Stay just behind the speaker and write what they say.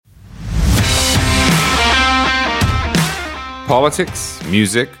politics,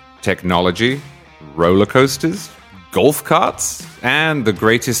 music, technology, roller coasters, golf carts, and the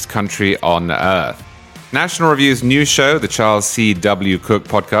greatest country on earth. National Review's new show, the Charles C. W. Cook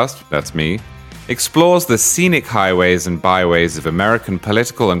Podcast, that's me, explores the scenic highways and byways of American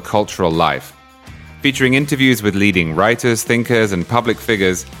political and cultural life. Featuring interviews with leading writers, thinkers, and public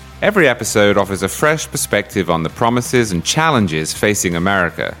figures, every episode offers a fresh perspective on the promises and challenges facing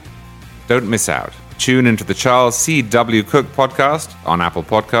America. Don't miss out. Tune into the Charles C. W. Cook Podcast on Apple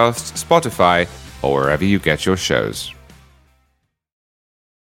Podcasts, Spotify, or wherever you get your shows.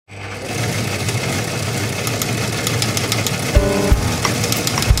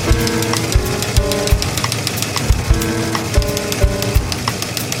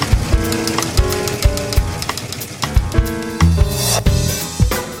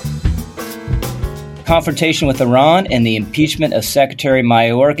 Confrontation with Iran and the impeachment of Secretary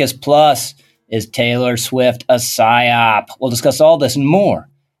Mayorkas. Plus, is Taylor Swift a psyop? We'll discuss all this and more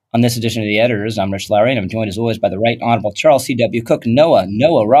on this edition of The Editors. I'm Rich Lowry, and I'm joined as always by the Right Honorable Charles C. W. Cook,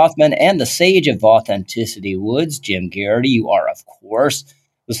 Noah Rothman, and the Sage of Authenticity Woods, Jim Garrity. You are, of course,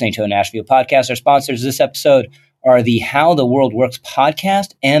 listening to a Nashville podcast. Our sponsors this episode are the How the World Works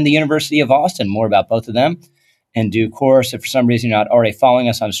podcast and the University of Austin. More about both of them in due course. If for some reason you're not already following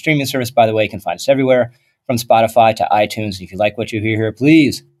us on a streaming service, by the way, you can find us everywhere from Spotify to iTunes. If you like what you hear here,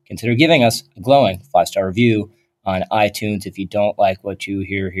 please consider giving us a glowing 5-star review on iTunes. If you don't like what you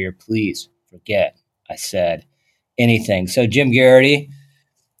hear here, please forget I said anything. So Jim Garrity,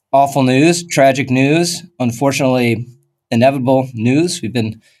 awful news, tragic news, unfortunately inevitable news. We've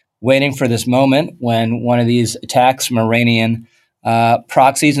been waiting for this moment when one of these attacks from Iranian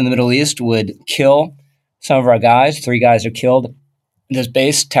proxies in the Middle East would kill some of our guys. 3 guys are killed at this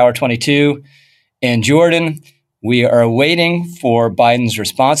base, Tower 22 in Jordan. We are waiting for Biden's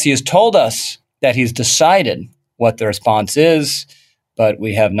response. He has told us that he's decided what the response is, but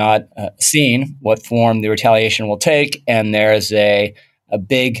we have not seen what form the retaliation will take. And there's a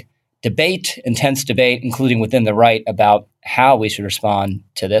big debate, intense debate, including within the right, about how we should respond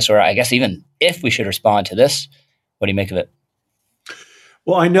to this, or I guess even if we should respond to this. What do you make of it?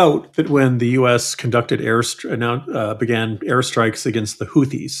 Well, I note that when the U.S. conducted began airstrikes against the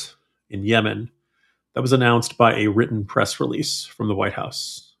Houthis in Yemen, that was announced by a written press release from the White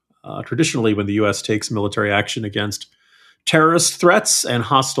House. Traditionally, when the U.S. takes military action against terrorist threats and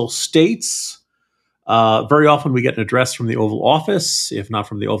hostile states, very often we get an address from the Oval Office. If not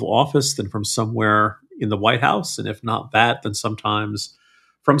from the Oval Office, then from somewhere in the White House. And if not that, then sometimes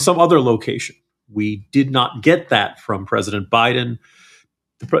from some other location. We did not get that from President Biden.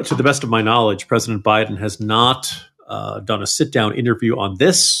 To the best of my knowledge, President Biden has not done a sit-down interview on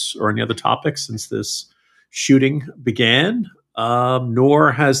this or any other topic since this shooting began,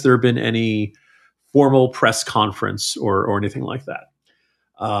 nor has there been any formal press conference or anything like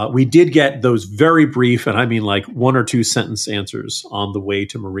that. We did get those very brief, and I mean like 1 or 2 sentence answers on the way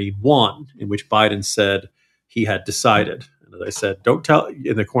to Marine One, in which Biden said he had decided. And as I said, don't tell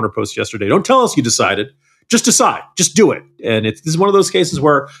in the Corner Post yesterday, don't tell us you decided. Just decide. Just do it. And this is one of those cases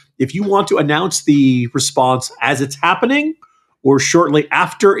where if you want to announce the response as it's happening or shortly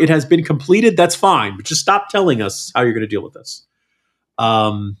after it has been completed, that's fine. But just stop telling us how you're going to deal with this.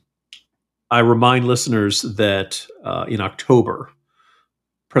 I remind listeners that in October,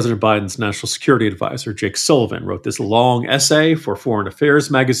 President Biden's national security advisor, Jake Sullivan, wrote this long essay for Foreign Affairs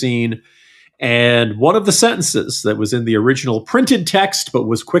magazine. And one of the sentences that was in the original printed text but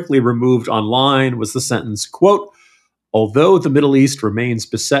was quickly removed online was the sentence, quote, "Although the Middle East remains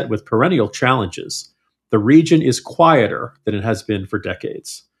beset with perennial challenges, the region is quieter than it has been for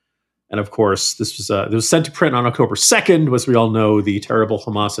decades." And of course, this was sent to print on October 2nd, as we all know, the terrible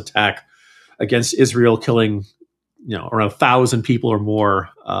Hamas attack against Israel, killing around 1,000 people or more,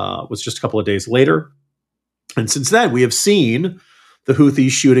 was just a couple of days later. And since then, we have seen the Houthis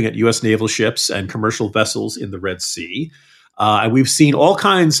shooting at U.S. naval ships and commercial vessels in the Red Sea. And we've seen all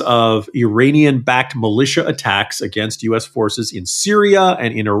kinds of Iranian-backed militia attacks against U.S. forces in Syria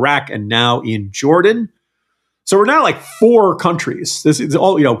and in Iraq and now in Jordan. So we're now like 4 countries. This is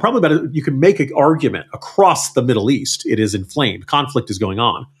all, probably you can make an argument across the Middle East. It is inflamed. Conflict is going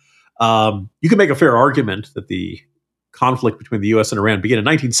on. You can make a fair argument that the conflict between the U.S. and Iran began in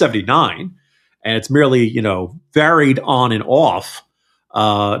 1979, and it's merely, varied on and off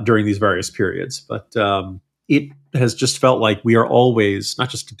during these various periods. But it has just felt like we are always, not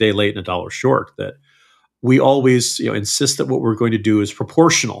just a day late and a dollar short, that we always insist that what we're going to do is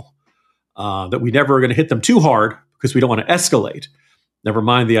proportional, that we never are going to hit them too hard because we don't want to escalate. Never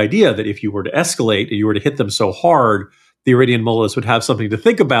mind the idea that if you were to escalate and you were to hit them so hard, the Iranian mullahs would have something to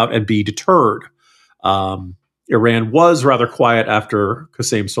think about and be deterred. And Iran was rather quiet after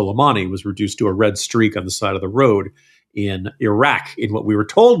Qasem Soleimani was reduced to a red streak on the side of the road in Iraq, in what we were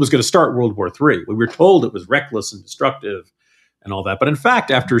told was going to start World War III. We were told it was reckless and destructive and all that. But in fact,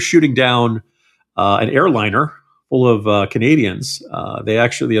 after shooting down an airliner full of Canadians,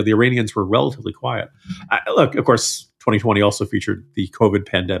 the Iranians were relatively quiet. Look, of course, 2020 also featured the COVID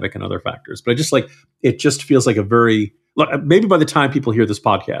pandemic and other factors, but it just feels like maybe by the time people hear this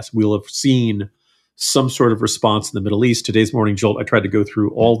podcast, we'll have seen some sort of response in the Middle East. Today's Morning Jolt, I tried to go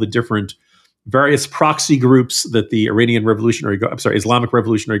through all the different various proxy groups that the Islamic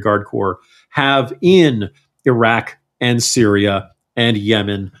Revolutionary Guard Corps have in Iraq and Syria and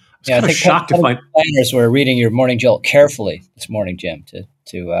Yemen. I think shocked to find planners were reading your Morning Jolt carefully this morning, Jim,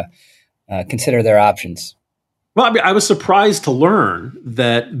 to consider their options. Well, I mean, I was surprised to learn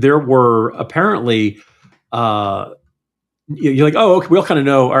that there were apparently, you're like, oh, okay, we all kind of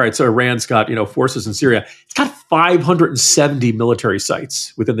know. All right, so Iran's got forces in Syria. It's got 570 military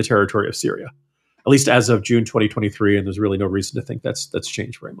sites within the territory of Syria, at least as of June 2023, and there's really no reason to think that's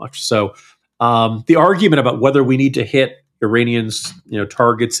changed very much. So the argument about whether we need to hit Iranians,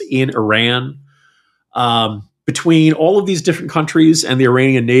 targets in Iran, between all of these different countries and the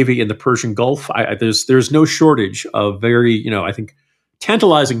Iranian Navy in the Persian Gulf, there's no shortage of very, I think,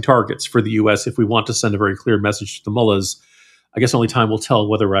 tantalizing targets for the U.S. if we want to send a very clear message to the mullahs. I guess only time will tell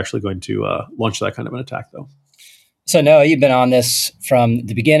whether we're actually going to launch that kind of an attack, though. So, Noah, you've been on this from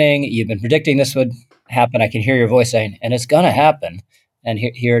the beginning. You've been predicting this would happen. I can hear your voice saying, and it's going to happen. And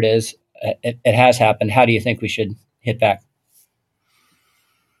here it is. It has happened. How do you think we should hit back?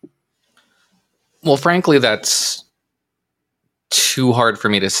 Well, frankly, that's too hard for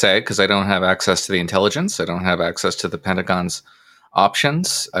me to say because I don't have access to the intelligence. I don't have access to the Pentagon's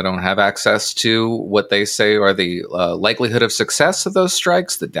options. I don't have access to what they say are the likelihood of success of those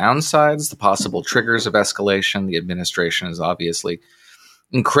strikes, the downsides, the possible triggers of escalation. The administration is obviously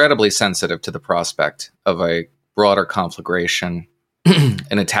incredibly sensitive to the prospect of a broader conflagration,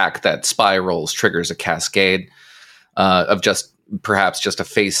 an attack that spirals, triggers a cascade of perhaps just a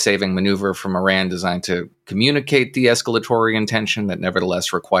face-saving maneuver from Iran designed to communicate de-escalatory intention that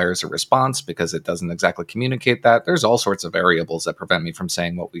nevertheless requires a response because it doesn't exactly communicate that. There's all sorts of variables that prevent me from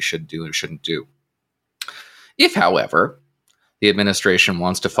saying what we should do and shouldn't do. If, however, the administration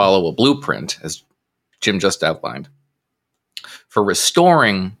wants to follow a blueprint, as Jim just outlined, for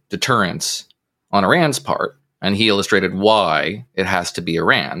restoring deterrence on Iran's part, and he illustrated why it has to be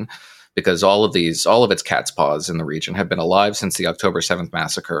Iran, because all of its cat's paws in the region have been alive since the October 7th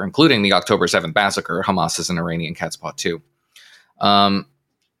massacre, including the October 7th massacre. Hamas is an Iranian cat's paw too.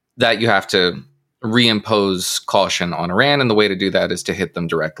 That you have to reimpose caution on Iran, and the way to do that is to hit them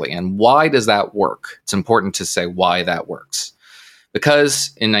directly. And why does that work? It's important to say why that works.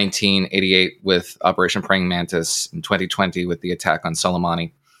 Because in 1988 with Operation Praying Mantis, in 2020 with the attack on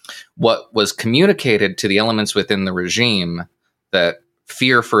Soleimani, what was communicated to the elements within the regime that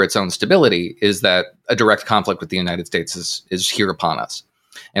fear for its own stability is that a direct conflict with the United States is here upon us.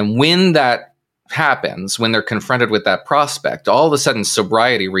 And when that happens, when they're confronted with that prospect, all of a sudden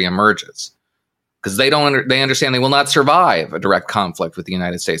sobriety reemerges because they understand they will not survive a direct conflict with the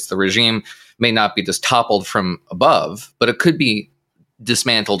United States. The regime may not be just toppled from above, but it could be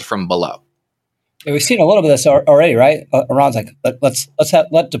dismantled from below. Yeah, we've seen a little bit of this already, right? Iran's like, let's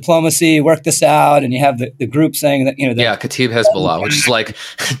let diplomacy work this out, and you have the group saying that Kataib Hezbollah, which is like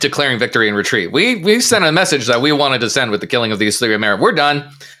declaring victory and retreat. We sent a message that we wanted to send with the killing of the Syrian mayor. We're done.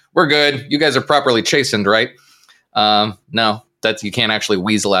 We're good. You guys are properly chastened, right? No, you can't actually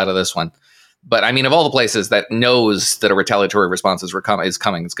weasel out of this one. But I mean, of all the places that knows that a retaliatory response is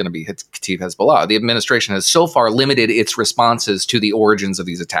coming, it's going to be Kataib Hezbollah. The administration has so far limited its responses to the origins of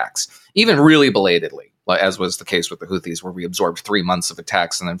these attacks, even really belatedly, as was the case with the Houthis, where we absorbed 3 months of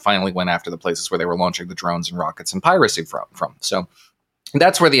attacks and then finally went after the places where they were launching the drones and rockets and piracy from. So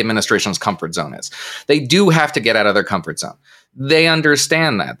that's where the administration's comfort zone is. They do have to get out of their comfort zone. They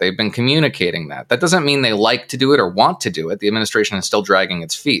understand that. They've been communicating that. That doesn't mean they like to do it or want to do it. The administration is still dragging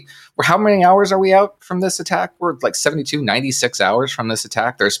its feet. How many hours are we out from this attack? We're like 72, 96 hours from this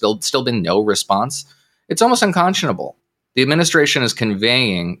attack. There's still been no response. It's almost unconscionable. The administration is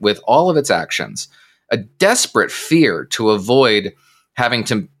conveying, with all of its actions, a desperate fear to avoid having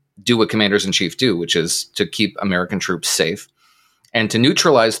to do what commanders-in-chief do, which is to keep American troops safe and to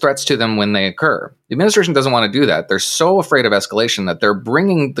neutralize threats to them when they occur. The administration doesn't want to do that. They're so afraid of escalation that they're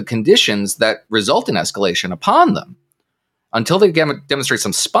bringing the conditions that result in escalation upon them. Until they demonstrate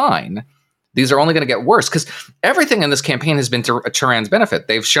some spine, these are only going to get worse because everything in this campaign has been to Iran's benefit.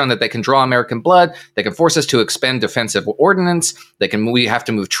 They've shown that they can draw American blood. They can force us to expend defensive ordnance. We have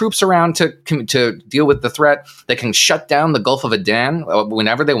to move troops around to deal with the threat. They can shut down the Gulf of Aden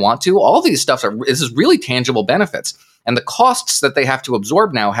whenever they want to. All these this is really tangible benefits. And the costs that they have to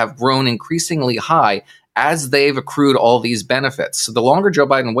absorb now have grown increasingly high as they've accrued all these benefits. So the longer Joe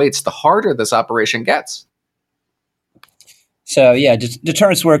Biden waits, the harder this operation gets. So yeah,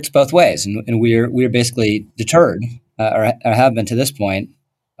 deterrence works both ways, and we're basically deterred, or have been to this point,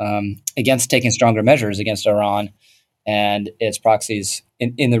 against taking stronger measures against Iran and its proxies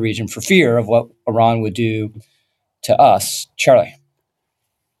in the region for fear of what Iran would do to us. Charlie?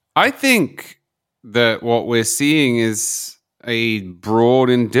 I think that what we're seeing is a broad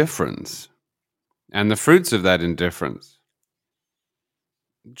indifference and the fruits of that indifference.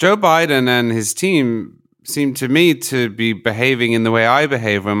 Joe Biden and his team seem to me to be behaving in the way I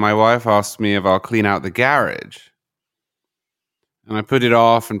behave when my wife asks me if I'll clean out the garage. And I put it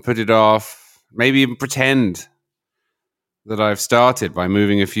off, maybe even pretend that I've started by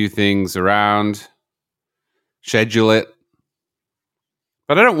moving a few things around, schedule it.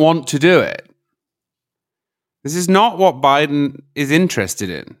 But I don't want to do it. This is not what Biden is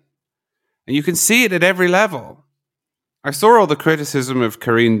interested in. And you can see it at every level. I saw all the criticism of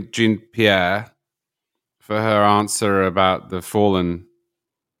Karine Jean-Pierre for her answer about the fallen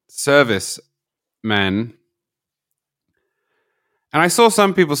servicemen. And I saw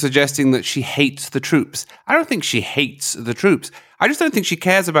some people suggesting that she hates the troops. I don't think she hates the troops. I just don't think she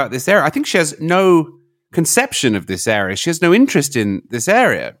cares about this area. I think she has no conception of this area. She has no interest in this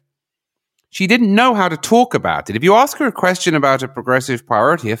area. She didn't know how to talk about it. If you ask her a question about a progressive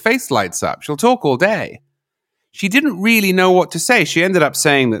priority, her face lights up. She'll talk all day. She didn't really know what to say. She ended up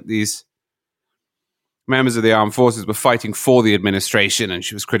saying that these members of the armed forces were fighting for the administration, and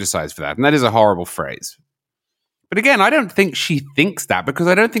she was criticized for that. And that is a horrible phrase. But again, I don't think she thinks that because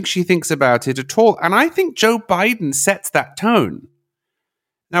I don't think she thinks about it at all. And I think Joe Biden sets that tone.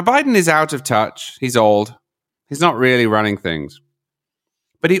 Now, Biden is out of touch. He's old. He's not really running things.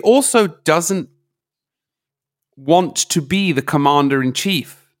 But he also doesn't want to be the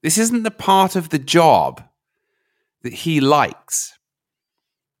commander-in-chief. This isn't the part of the job that he likes.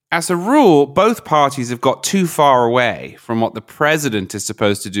 As a rule, both parties have got too far away from what the president is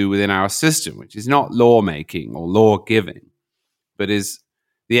supposed to do within our system, which is not lawmaking or law-giving, but is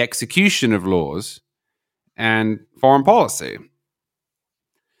the execution of laws and foreign policy.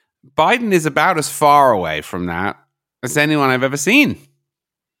 Biden is about as far away from that as anyone I've ever seen.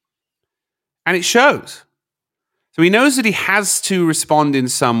 And it shows. So he knows that he has to respond in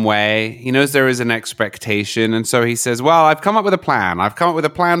some way. He knows there is an expectation. And so he says, well, I've come up with a plan. I've come up with a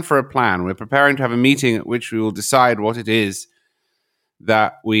plan for a plan. We're preparing to have a meeting at which we will decide what it is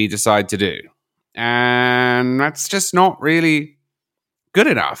that we decide to do. And that's just not really good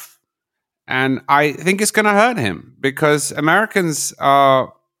enough. And I think it's going to hurt him because Americans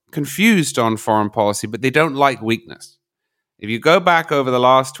are confused on foreign policy, but they don't like weakness. If you go back over the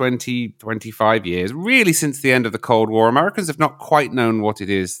last 20, 25 years, really since the end of the Cold War, Americans have not quite known what it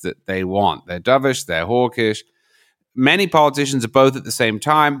is that they want. They're dovish, they're hawkish. Many politicians are both at the same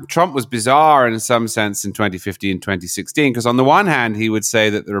time. Trump was bizarre in some sense in 2015, 2016, because on the one hand, he would say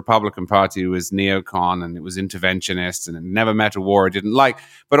that the Republican Party was neocon and it was interventionist and it never met a war it didn't like.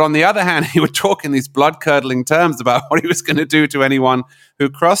 But on the other hand, he would talk in these blood-curdling terms about what he was going to do to anyone who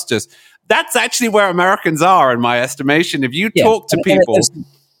crossed us. That's actually where Americans are, in my estimation. If you talk to people...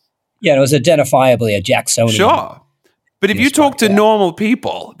 It was identifiably a Jacksonian. Sure. But if you talk to normal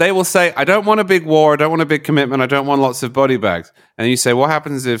people, they will say, I don't want a big war, I don't want a big commitment, I don't want lots of body bags. And you say, what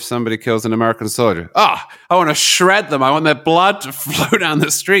happens if somebody kills an American soldier? I want to shred them. I want their blood to flow down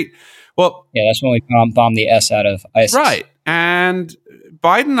the street. Well, yeah, that's when we bomb the S out of ISIS. Right. And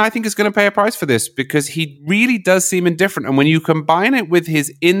Biden, I think, is going to pay a price for this because he really does seem indifferent. And when you combine it with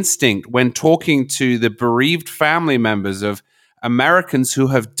his instinct when talking to the bereaved family members of Americans who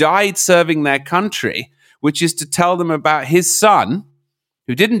have died serving their country, which is to tell them about his son,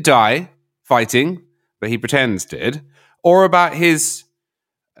 who didn't die fighting, but he pretends did, or about his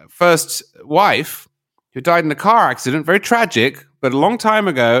first wife, who died in a car accident, very tragic, but a long time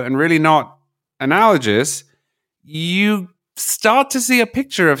ago and really not analogous, you start to see a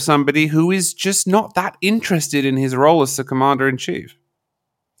picture of somebody who is just not that interested in his role as the commander-in-chief.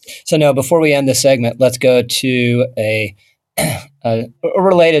 So now, before we end this segment, let's go to a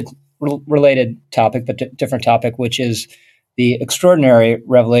related topic, but different topic, which is the extraordinary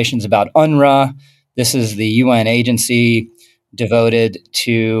revelations about UNRWA. This is the UN agency devoted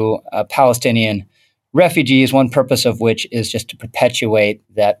to Palestinian refugees, one purpose of which is just to perpetuate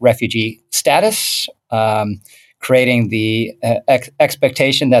that refugee status, creating the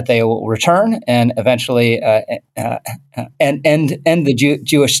expectation that they will return and eventually end the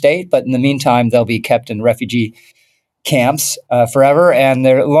Jewish state. But in the meantime, they'll be kept in refugee camps forever. And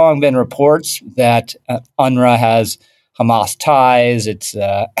there have long been reports that UNRWA has Hamas ties. It's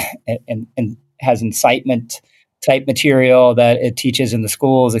and has incitement type material that it teaches in the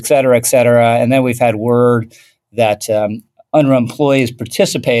schools, et cetera, et cetera. And then we've had word that UNRWA employees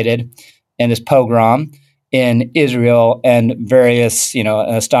participated in this pogrom in Israel, and various, an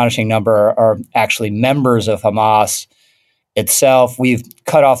astonishing number are actually members of Hamas itself. We've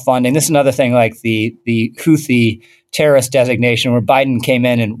cut off funding. This is another thing, like the Houthi terrorist designation, where Biden came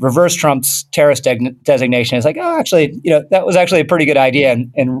in and reversed Trump's terrorist designation. It's like, oh, actually, that was actually a pretty good idea,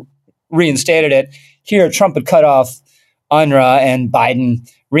 and reinstated it. Here, Trump had cut off UNRWA, and Biden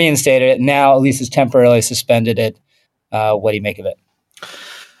reinstated it. Now, at least, has temporarily suspended it. What do you make of it?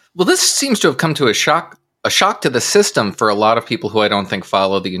 Well, this seems to have come to a shock to the system for a lot of people who I don't think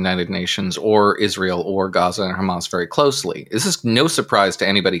follow the United Nations or Israel or Gaza and Hamas very closely. This is no surprise to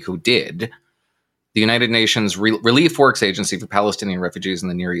anybody who did. The United Nations Relief Works Agency for Palestinian Refugees in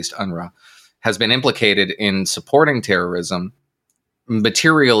the Near East, UNRWA, has been implicated in supporting terrorism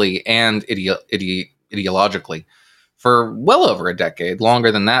materially and ideologically for well over a decade,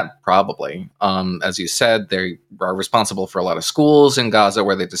 longer than that probably. As you said, they are responsible for a lot of schools in Gaza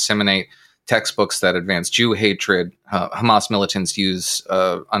where they disseminate textbooks that advance Jew hatred. Hamas militants use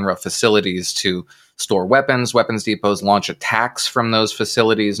UNRWA facilities to store weapons depots, launch attacks from those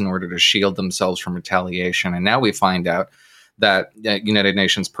facilities in order to shield themselves from retaliation. And now we find out that United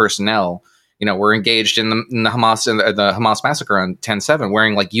Nations personnel, were engaged in the Hamas massacre on 10/7,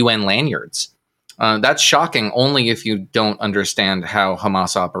 wearing like UN lanyards. That's shocking only if you don't understand how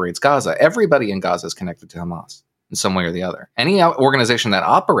Hamas operates Gaza. Everybody in Gaza is connected to Hamas in some way or the other. Any organization that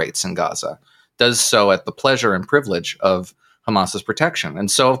operates in Gaza does so at the pleasure and privilege of Hamas's protection. And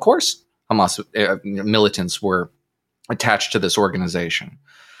so, of course, Hamas militants were attached to this organization.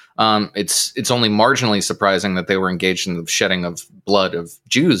 It's only marginally surprising that they were engaged in the shedding of blood of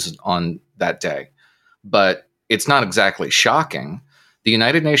Jews on that day. But it's not exactly shocking. The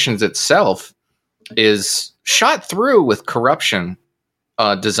United Nations itself is shot through with corruption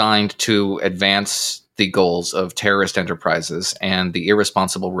designed to advance the goals of terrorist enterprises and the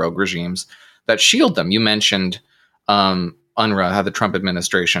irresponsible rogue regimes that shield them. You mentioned UNRWA, how the Trump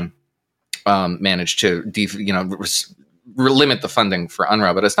administration managed to limit the funding for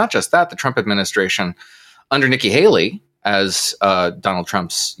UNRWA. But it's not just that. The Trump administration, under Nikki Haley as Donald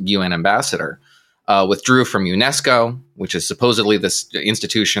Trump's UN ambassador, withdrew from UNESCO, which is supposedly this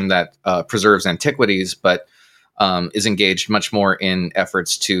institution that preserves antiquities, but is engaged much more in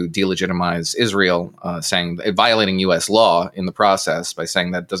efforts to delegitimize Israel, violating U.S. law in the process by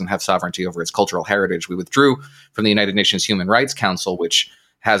saying that it doesn't have sovereignty over its cultural heritage. We withdrew from the United Nations Human Rights Council, which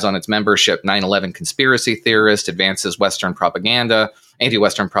has on its membership 9/11 conspiracy theorists, advances Western propaganda,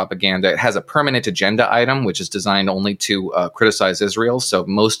 anti-Western propaganda. It has a permanent agenda item, which is designed only to criticize Israel. So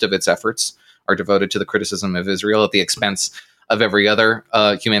most of its efforts are devoted to the criticism of Israel at the expense of every other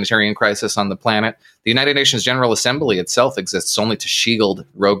humanitarian crisis on the planet. The United Nations General Assembly itself exists only to shield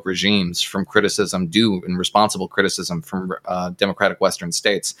rogue regimes from criticism, due and responsible criticism from democratic Western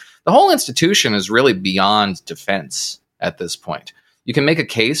states. The whole institution is really beyond defense at this point. You can make a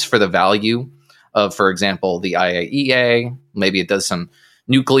case for the value of, for example, the IAEA. Maybe it does some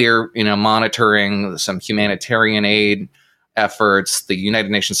nuclear, monitoring, some humanitarian aid efforts. The United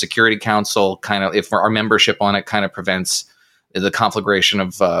Nations Security Council if our membership on it kind of prevents the conflagration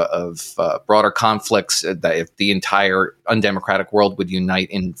of broader conflicts that if the entire undemocratic world would unite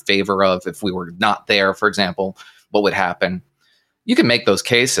in favor of, if we were not there, for example, what would happen? You can make those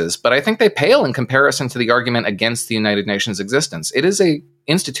cases, but I think they pale in comparison to the argument against the United Nations existence. It is an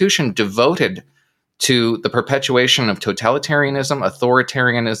institution devoted to the perpetuation of totalitarianism,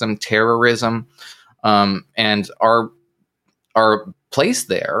 authoritarianism, terrorism, and our place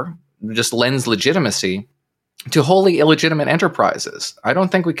there just lends legitimacy to wholly illegitimate enterprises. I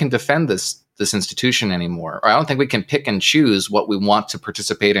don't think we can defend this institution anymore. Or I don't think we can pick and choose what we want to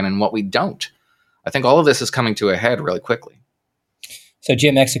participate in and what we don't. I think all of this is coming to a head really quickly. So,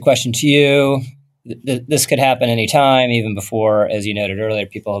 Jim, next a question to you. This could happen anytime, even before, as you noted earlier,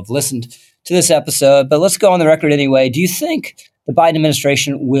 people have listened to this episode. But let's go on the record anyway. Do you think the Biden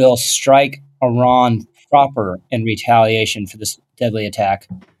administration will strike Iran proper in retaliation for this deadly attack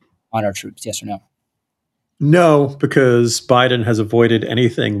on our troops? Yes or no? No, because Biden has avoided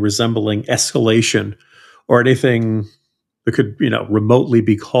anything resembling escalation or anything that could, remotely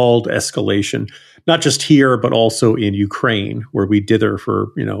be called escalation, not just here, but also in Ukraine, where we dither for,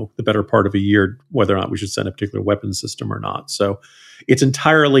 the better part of a year, whether or not we should send a particular weapons system or not. So it's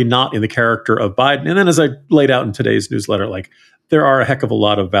entirely not in the character of Biden. And then as I laid out in today's newsletter, there are a heck of a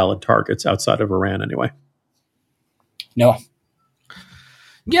lot of valid targets outside of Iran anyway. No.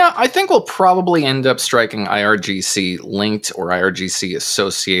 Yeah, I think we'll probably end up striking IRGC linked or IRGC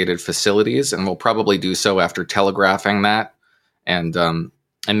associated facilities, and we'll probably do so after telegraphing that and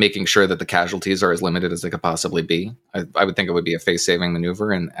making sure that the casualties are as limited as they could possibly be. I would think it would be a face-saving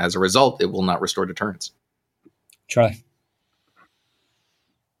maneuver, and as a result, it will not restore deterrence. Charlie.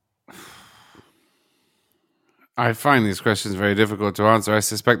 I find these questions very difficult to answer. I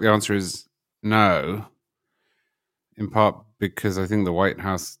suspect the answer is no, in part because I think the White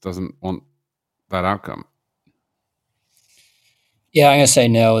House doesn't want that outcome. Yeah, I'm going to say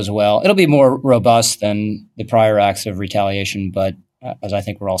no as well. It'll be more robust than the prior acts of retaliation, but as I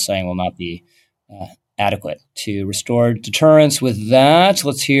think we're all saying, will not be adequate to restore deterrence. With that,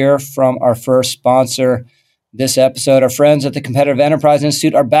 let's hear from our first sponsor this episode. Our friends at the Competitive Enterprise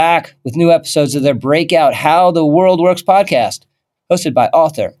Institute are back with new episodes of their breakout How the World Works podcast, hosted by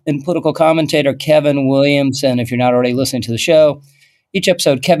author and political commentator Kevin Williamson. If you're not already listening to the show, each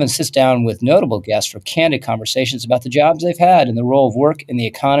episode, Kevin sits down with notable guests for candid conversations about the jobs they've had and the role of work in the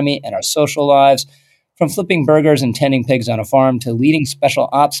economy and our social lives, from flipping burgers and tending pigs on a farm to leading special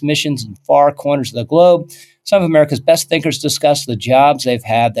ops missions in far corners of the globe. Some of America's best thinkers discuss the jobs they've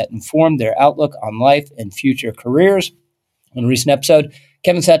had that informed their outlook on life and future careers. In a recent episode,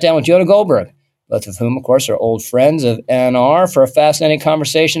 Kevin sat down with Jonah Goldberg, both of whom, of course, are old friends of NR, for a fascinating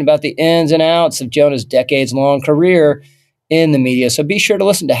conversation about the ins and outs of Jonah's decades-long career in the media. So be sure to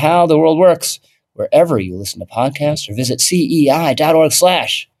listen to How the World Works wherever you listen to podcasts, or visit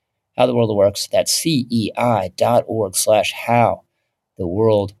CEI.org/How the World Works. That's CEI.org/How the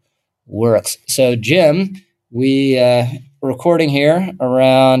World Works. So, Jim, we are recording here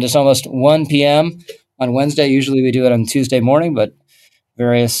around, it's almost 1 p.m. on Wednesday. Usually we do it on Tuesday morning, but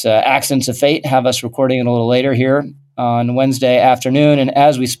various accidents of fate have us recording it a little later here on Wednesday afternoon. And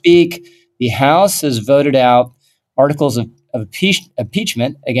as we speak, the House has voted out articles of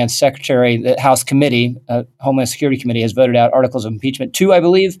impeachment against the House Committee, Homeland Security Committee has voted out articles of impeachment, 2, I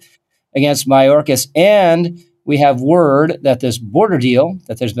believe, against Mayorkas. And we have word that this border deal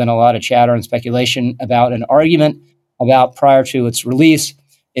that there's been a lot of chatter and speculation about, an argument about prior to its release,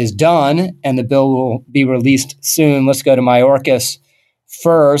 is done, and the bill will be released soon. Let's go to Mayorkas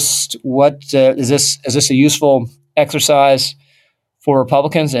first. What is this? Is this a useful exercise for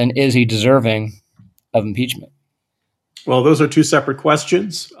Republicans, and is he deserving of impeachment? Well, those are two separate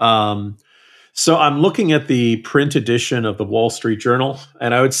questions. So I'm looking at the print edition of the Wall Street Journal,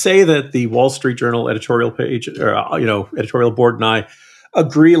 and I would say that the Wall Street Journal editorial page, editorial board, and I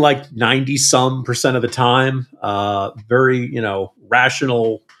agree 90% of the time. Very,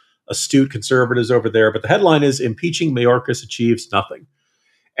 rational, astute conservatives over there. But the headline is "Impeaching Mayorkas Achieves Nothing,"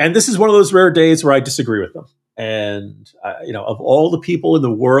 and this is one of those rare days where I disagree with them. And of all the people in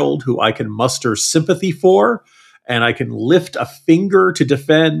the world who I can muster sympathy for, and I can lift a finger to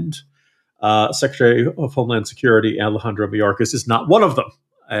defend, Secretary of Homeland Security Alejandro Mayorkas is not one of them.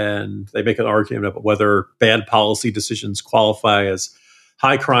 And they make an argument about whether bad policy decisions qualify as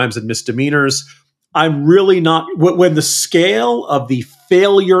high crimes and misdemeanors. I'm really not, when the scale of the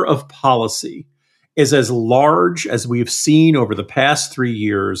failure of policy is as large as we've seen over the past 3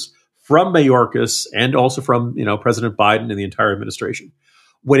 years from Mayorkas and also from, President Biden and the entire administration,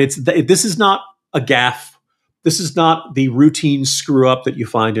 this is not a gaffe. This is not the routine screw up that you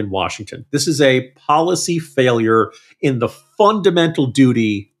find in Washington. This is a policy failure in the fundamental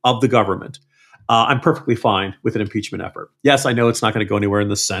duty of the government. I'm perfectly fine with an impeachment effort. Yes, I know it's not going to go anywhere in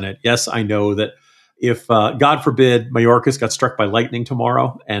the Senate. Yes, I know that if, God forbid, Mayorkas got struck by lightning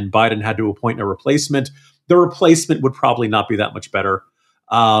tomorrow and Biden had to appoint a replacement, the replacement would probably not be that much better.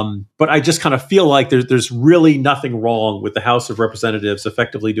 But I just kind of feel like there's really nothing wrong with the House of Representatives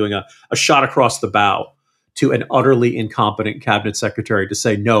effectively doing a shot across the bow to an utterly incompetent cabinet secretary to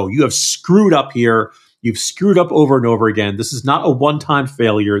say, no, you have screwed up here. You've screwed up over and over again. This is not a one-time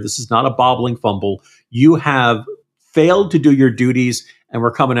failure. This is not a bobbling fumble. You have failed to do your duties, and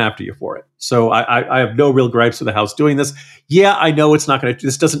we're coming after you for it. So I have no real gripes with the House doing this. Yeah, I know it's not going to,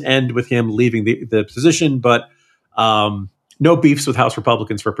 this doesn't end with him leaving the position, but no beefs with House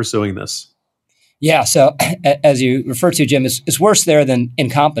Republicans for pursuing this. Yeah, so as you refer to, Jim, it's worse there than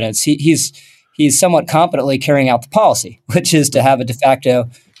incompetence. He's somewhat competently carrying out the policy, which is to have a de facto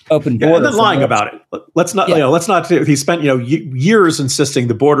open border. And then lying about it. Let's not. He spent years insisting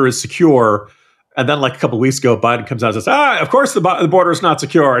the border is secure, And then like a couple of weeks ago, Biden comes out and says, of course the border is not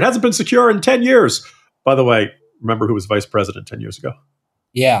secure. It hasn't been secure in 10 years. By the way, remember who was vice president 10 years ago?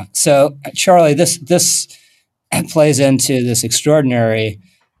 Yeah. So, Charlie, this plays into this extraordinary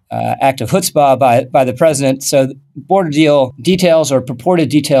act of chutzpah by the president. So border deal details or purported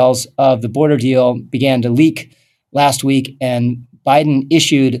details of the border deal began to leak last week, and Biden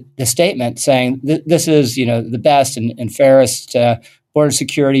issued the statement saying this is the best and fairest border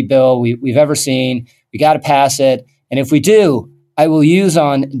security bill we've ever seen. We got to pass it. And if we do, I will use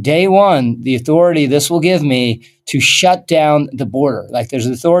on day one the authority this will give me to shut down the border. Like there's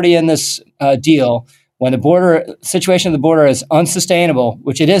authority in this deal. When the border situation of the border is unsustainable,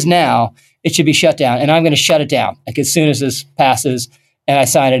 which it is now, it should be shut down. And I'm going to shut it down like as soon as this passes and I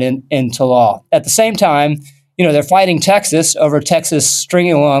sign it into law. At the same time, they're fighting Texas over Texas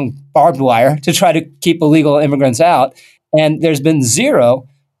stringing along barbed wire to try to keep illegal immigrants out. And there's been zero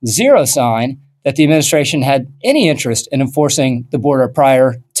sign that the administration had any interest in enforcing the border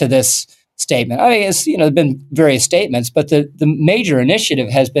prior to this statement. I mean, it's, there have been various statements, but the major initiative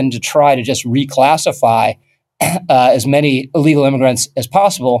has been to try to just reclassify as many illegal immigrants as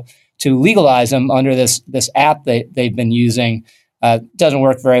possible to legalize them under this app they've been using. Doesn't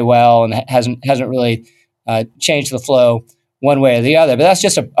work very well and hasn't really changed the flow one way or the other. But that's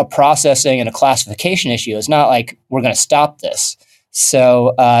just a processing and a classification issue. It's not like we're going to stop this.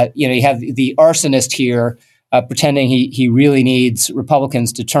 So, you have the arsonist here pretending he really needs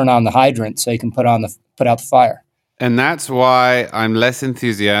Republicans to turn on the hydrant so he can put out the fire. And that's why I'm less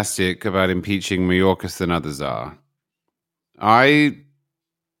enthusiastic about impeaching Mayorkas than others are. I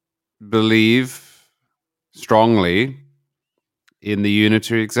believe strongly in the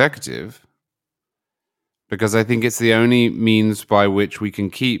unitary executive because I think it's the only means by which we can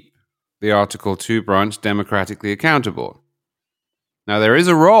keep the Article 2 branch democratically accountable. Now, there is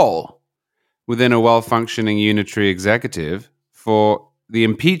a role within a well-functioning unitary executive for the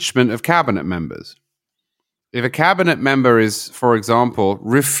impeachment of cabinet members. If a cabinet member is, for example,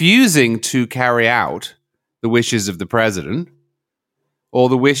 refusing to carry out the wishes of the president, or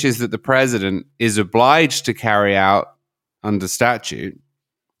the wishes that the president is obliged to carry out under statute,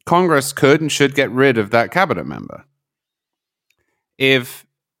 Congress could and should get rid of that cabinet member. If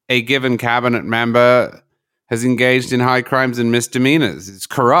a given cabinet member has engaged in high crimes and misdemeanors, is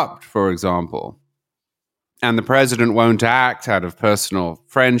corrupt, for example, and the president won't act out of personal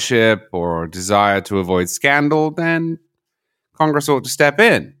friendship or desire to avoid scandal, then Congress ought to step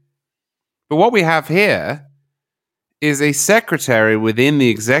in. But what we have here is a secretary within the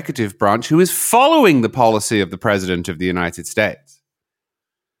executive branch who is following the policy of the president of the United States.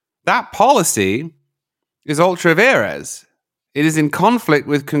 That policy is ultra vires. It is in conflict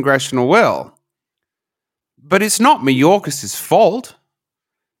with congressional will. But it's not Mayorkas' fault.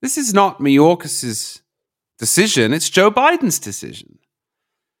 This is not Mayorkas' decision. It's Joe Biden's decision.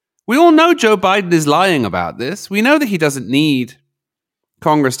 We all know Joe Biden is lying about this. We know that he doesn't need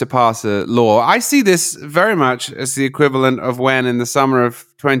Congress to pass a law. I see this very much as the equivalent of when in the summer of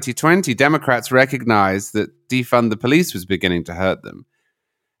 2020, Democrats recognized that defund the police was beginning to hurt them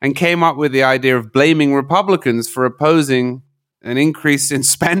and came up with the idea of blaming Republicans for opposing an increase in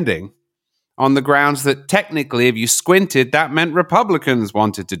spending on the grounds that technically, if you squinted, that meant Republicans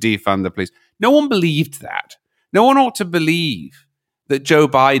wanted to defund the police. No one believed that. No one ought to believe that Joe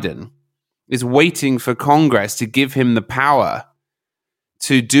Biden is waiting for Congress to give him the power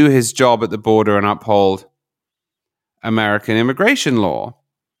to do his job at the border and uphold American immigration law.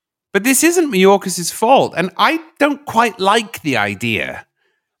 But this isn't Mayorkas' fault. And I don't quite like the idea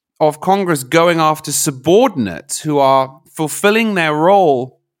of Congress going after subordinates who are fulfilling their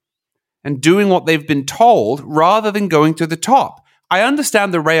role and doing what they've been told rather than going to the top. I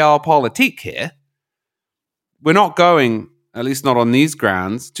understand the realpolitik here. We're not going, at least not on these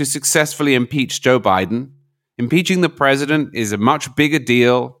grounds, to successfully impeach Joe Biden. Impeaching the president is a much bigger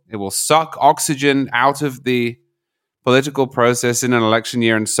deal. It will suck oxygen out of the political process in an election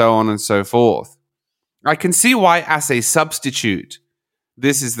year and so on and so forth. I can see why, as a substitute,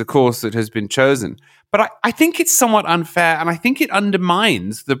 this is the course that has been chosen. But I think it's somewhat unfair, and I think it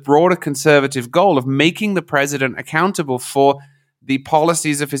undermines the broader conservative goal of making the president accountable for the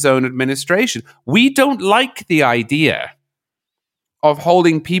policies of his own administration. We don't like the idea of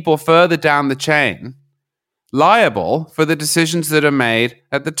holding people further down the chain liable for the decisions that are made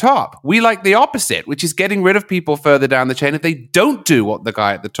at the top. We like the opposite, which is getting rid of people further down the chain if they don't do what the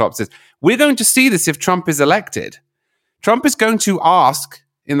guy at the top says. We're going to see this if Trump is elected. Trump is going to ask,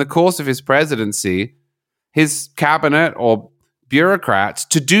 in the course of his presidency, his cabinet or bureaucrats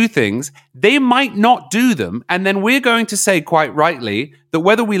to do things, they might not do them. And then we're going to say quite rightly that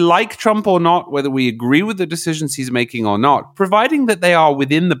whether we like Trump or not, whether we agree with the decisions he's making or not, providing that they are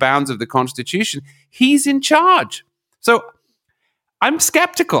within the bounds of the Constitution, he's in charge. So I'm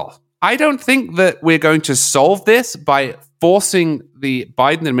skeptical. I don't think that we're going to solve this by forcing the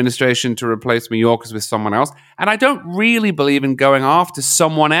Biden administration to replace Mayorkas with someone else. And I don't really believe in going after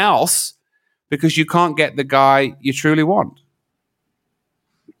someone else because you can't get the guy you truly want.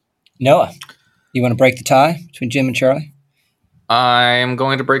 Noah, you want to break the tie between Jim and Charlie? I'm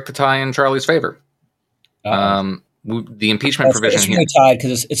going to break the tie in Charlie's favor. The impeachment provision it's here. really tied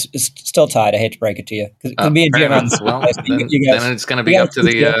because it's still tied. I hate to break it to you. Me and Jim then it's going to be up to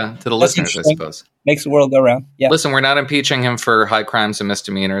the listeners, I suppose. Makes the world go round. Yeah. Listen, we're not impeaching him for high crimes and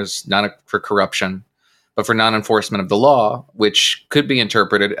misdemeanors, not for corruption, but for non-enforcement of the law, which could be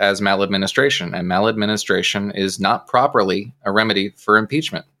interpreted as maladministration. And maladministration is not properly a remedy for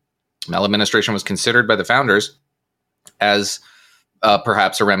impeachment. Maladministration was considered by the founders as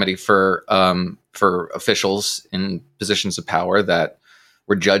perhaps a remedy for officials in positions of power that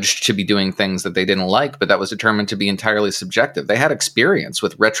were judged to be doing things that they didn't like, but that was determined to be entirely subjective. They had experience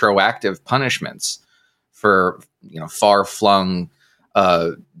with retroactive punishments for far-flung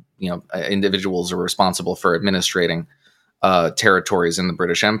individuals who were responsible for administrating territories in the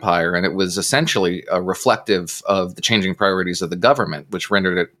British Empire, and it was essentially reflective of the changing priorities of the government, which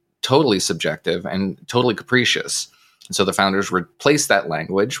rendered it totally subjective and totally capricious. And so the founders replaced that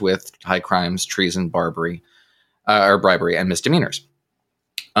language with high crimes, treason, bribery, and misdemeanors.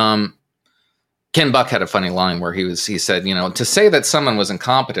 Ken Buck had a funny line where he said, to say that someone was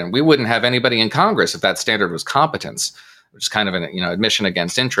incompetent, we wouldn't have anybody in Congress if that standard was competence, which is kind of an admission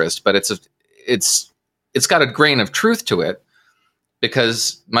against interest, but it's got a grain of truth to it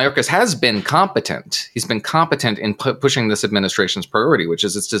because Mayorkas has been competent. He's been competent in pushing this administration's priority, which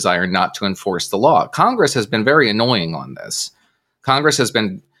is its desire not to enforce the law. Congress has been very annoying on this. Congress has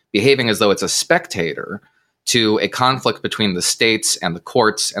been behaving as though it's a spectator to a conflict between the states and the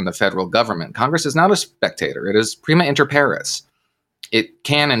courts and the federal government. Congress is not a spectator. It is prima inter pares. It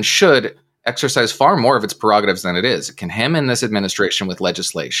can and should exercise far more of its prerogatives than it is. It can hem in this administration with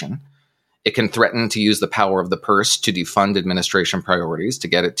legislation. It can threaten to use the power of the purse to defund administration priorities, to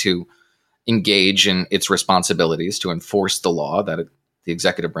get it to engage in its responsibilities to enforce the law that the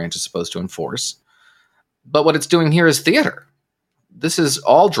executive branch is supposed to enforce. But what it's doing here is theater. This is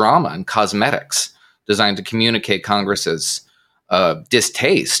all drama and cosmetics designed to communicate Congress's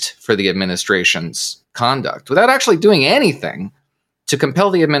distaste for the administration's conduct without actually doing anything to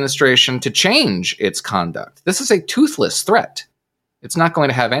compel the administration to change its conduct. This is a toothless threat. It's not going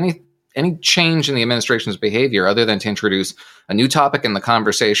to have any change in the administration's behavior other than to introduce a new topic in the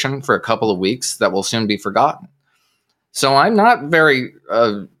conversation for a couple of weeks that will soon be forgotten. So I'm not very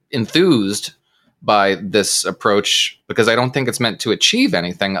enthused by this approach because I don't think it's meant to achieve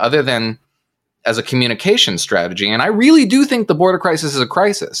anything other than as a communication strategy. And I really do think the border crisis is a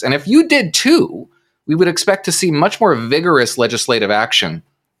crisis. And if you did too, we would expect to see much more vigorous legislative action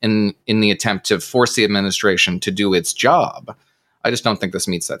in the attempt to force the administration to do its job. I just don't think this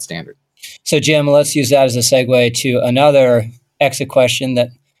meets that standard. So, Jim, let's use that as a segue to another exit question that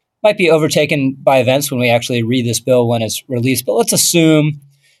might be overtaken by events when we actually read this bill when it's released. But let's assume,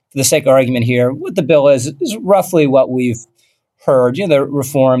 for the sake of argument here, what the bill is roughly what we've heard. The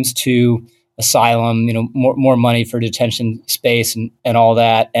reforms to asylum, more money for detention space and all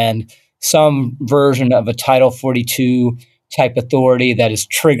that, and some version of a Title 42 type authority that is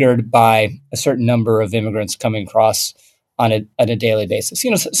triggered by a certain number of immigrants coming across on a daily basis.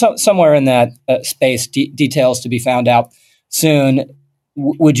 Somewhere in that space, details to be found out soon.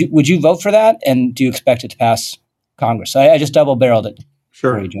 Would you vote for that? And do you expect it to pass Congress? I just double barreled it.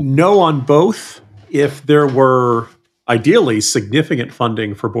 Sure. No on both. If there were ideally significant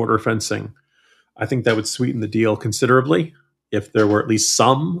funding for border fencing, I think that would sweeten the deal considerably. If there were at least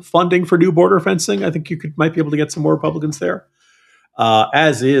some funding for new border fencing, I think you might be able to get some more Republicans there.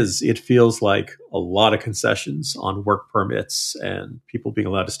 As is, it feels like a lot of concessions on work permits and people being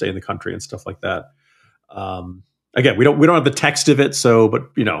allowed to stay in the country and stuff like that. Again, we don't have the text of it,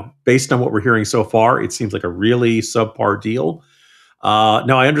 but based on what we're hearing so far, it seems like a really subpar deal.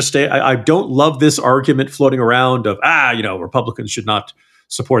 Now, I understand. I don't love this argument floating around of Republicans should not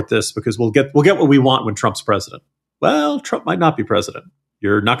support this because we'll get what we want when Trump's president. Well, Trump might not be president.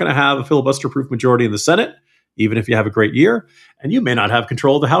 You're not going to have a filibuster-proof majority in the Senate, even if you have a great year, and you may not have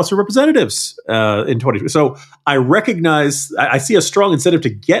control of the House of Representatives in 2020. So I recognize, I see a strong incentive to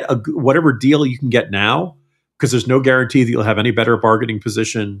get whatever deal you can get now, because there's no guarantee that you'll have any better bargaining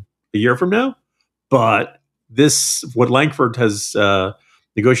position a year from now. But what Langford has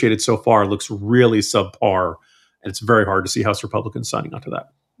negotiated so far looks really subpar, and it's very hard to see House Republicans signing on to that.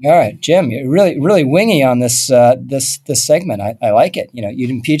 All right, Jim, you're really wingy on this this segment. I like it.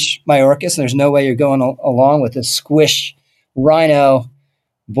 You'd impeach Mayorkas, and there's no way you're going along with this squish rhino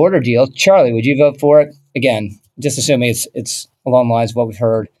border deal. Charlie, would you vote for it? Again, just assuming it's along the lines of what we've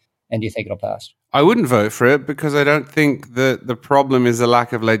heard, and do you think it'll pass? I wouldn't vote for it because I don't think that the problem is a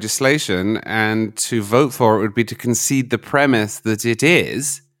lack of legislation, and to vote for it would be to concede the premise that it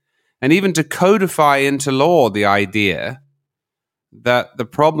is, and even to codify into law the idea that the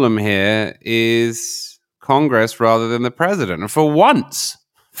problem here is Congress rather than the president. And for once,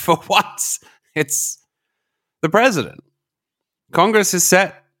 it's the president. Congress has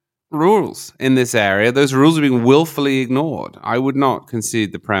set rules in this area. Those rules are being willfully ignored. I would not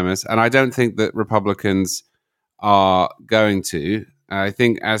concede the premise, and I don't think that Republicans are going to. I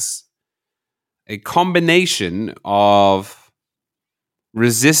think as a combination of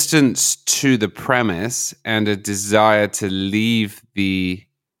resistance to the premise and a desire to leave the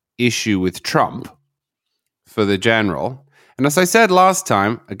issue with Trump for the general. And as I said last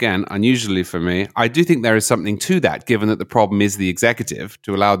time, again, unusually for me, I do think there is something to that, given that the problem is the executive,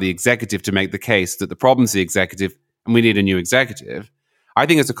 to allow the executive to make the case that the problem's the executive and we need a new executive. I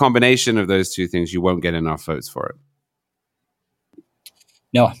think it's a combination of those two things. You won't get enough votes for it.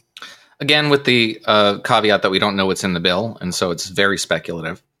 No. Again, with the caveat that we don't know what's in the bill, and so it's very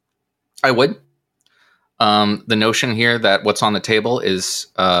speculative. I would. The notion here that what's on the table is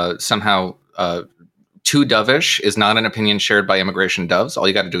somehow too dovish is not an opinion shared by immigration doves. All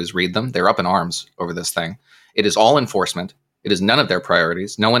you got to do is read them. They're up in arms over this thing. It is all enforcement. It is none of their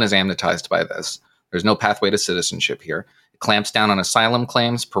priorities. No one is amnestized by this. There's no pathway to citizenship here. It clamps down on asylum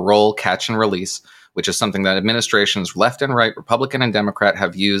claims, parole, catch and release, which is something that administrations left and right, Republican and Democrat,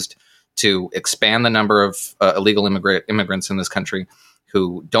 have used to expand the number of illegal immigrants in this country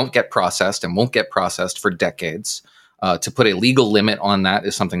who don't get processed and won't get processed for decades. To put a legal limit on that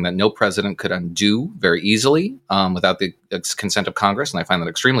is something that no president could undo very easily without the consent of Congress, and I find that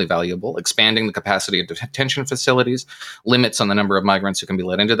extremely valuable. Expanding the capacity of detention facilities, limits on the number of migrants who can be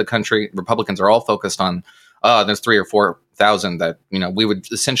let into the country. Republicans are all focused on there's 3,000 or 4,000 that we would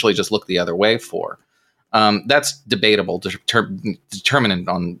essentially just look the other way for. That's debatable, determinant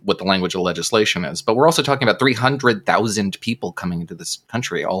on what the language of legislation is. But we're also talking about 300,000 people coming into this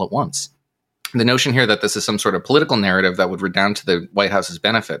country all at once. The notion here that this is some sort of political narrative that would redound to the White House's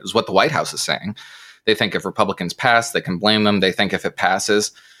benefit is what the White House is saying. They think if Republicans pass, they can blame them. They think if it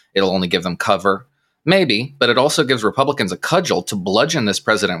passes, it'll only give them cover. Maybe, but it also gives Republicans a cudgel to bludgeon this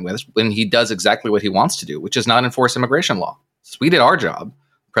president with when he does exactly what he wants to do, which is not enforce immigration law. So we did our job.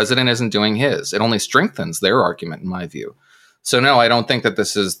 The president isn't doing his. It only strengthens their argument, in my view. So no, I don't think that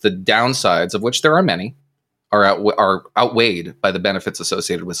this is the downsides, of which there are many, are outweighed by the benefits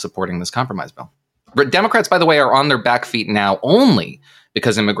associated with supporting this compromise bill. But Democrats, by the way, are on their back feet now only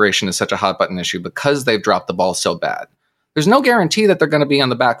because immigration is such a hot button issue, because they've dropped the ball so bad. There's no guarantee that they're going to be on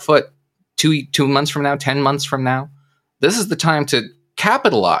the back foot 2 months from now, 10 months from now. This is the time to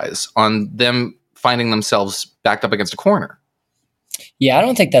capitalize on them finding themselves backed up against a corner. Yeah, I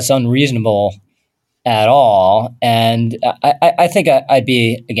don't think that's unreasonable at all. And I think I'd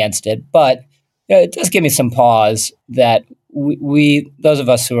be against it. But it does give me some pause that we those of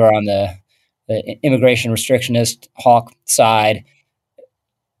us who are on the immigration restrictionist hawk side,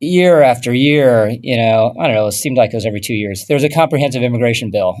 year after year, I don't know, it seemed like it was every 2 years, there's a comprehensive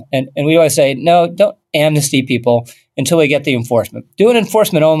immigration bill. And we always say, no, don't amnesty people until we get the enforcement. Do an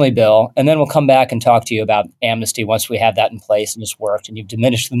enforcement only bill, and then we'll come back and talk to you about amnesty once we have that in place and it's worked and you've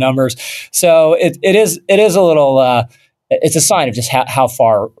diminished the numbers. So it is a little, it's a sign of just how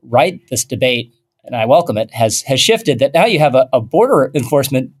far right this debate, and I welcome it, has shifted, that now you have a border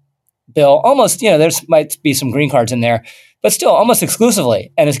enforcement bill almost, there might be some green cards in there, but still almost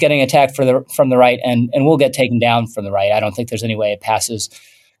exclusively, and it's getting attacked from the right, and will get taken down from the right. I don't think there's any way it passes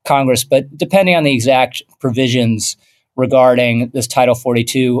Congress, but depending on the exact provisions regarding this Title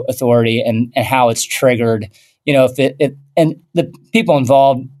 42 authority and how it's triggered, if it and the people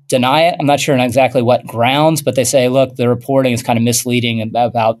involved deny it. I'm not sure on exactly what grounds, but they say, look, the reporting is kind of misleading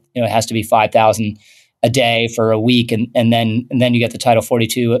about it has to be 5,000 a day for a week, and then you get the Title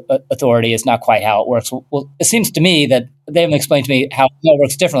 42 authority. It's not quite how it works. Well, it seems to me that they haven't explained to me how it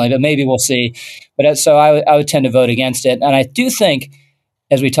works differently, but maybe we'll see. But so I would tend to vote against it. And I do think,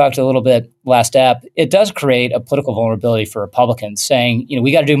 as we talked a little bit last ep, it does create a political vulnerability for Republicans, saying,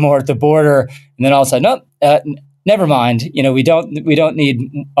 we got to do more at the border, and then all of a sudden, nope, never mind. We don't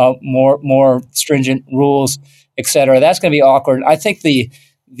need more stringent rules, et cetera. That's going to be awkward. I think the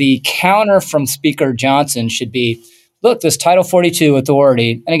the counter from Speaker Johnson should be, look, this Title 42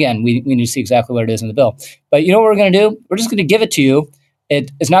 authority, and again, we need to see exactly what it is in the bill. But you know what we're going to do? We're just going to give it to you.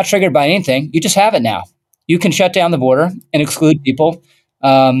 It is not triggered by anything. You just have it now. You can shut down the border and exclude people.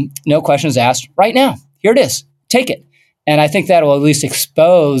 No questions asked right now. Here it is. Take it. And I think that will at least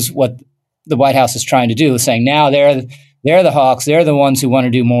expose what the White House is trying to do, saying now they're the hawks. They're the ones who want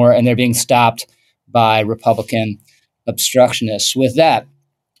to do more, and they're being stopped by Republican obstructionists. With that,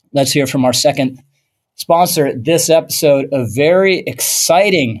 let's hear from our second sponsor this episode, a very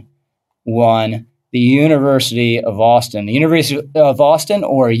exciting one, the University of Austin. The University of Austin,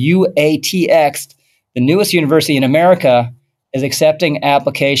 or UATX, the newest university in America, is accepting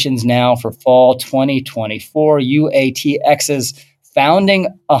applications now for fall 2024. UATX's founding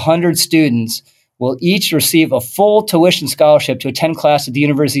 100 students will each receive a full tuition scholarship to attend class at the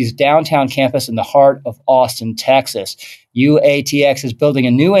university's downtown campus in the heart of Austin, Texas. UATX is building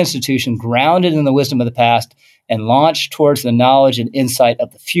a new institution grounded in the wisdom of the past and launched towards the knowledge and insight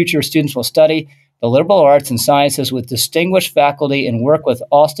of the future. Students will study the liberal arts and sciences with distinguished faculty and work with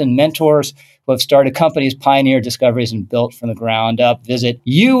Austin mentors who have started companies, pioneered discoveries, and built from the ground up. Visit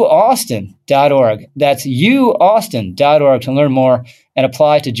uaustin.org. That's uaustin.org to learn more and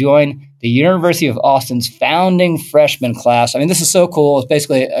apply to join the University of Austin's founding freshman class. I mean, this is so cool. It's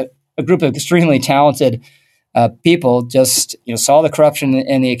basically a group of extremely talented people just saw the corruption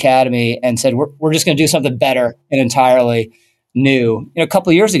in the academy and said, we're just going to do something better and entirely new. A couple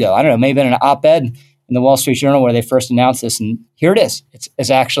of years ago, I don't know, maybe in an op-ed in the Wall Street Journal where they first announced this, and here it is. It's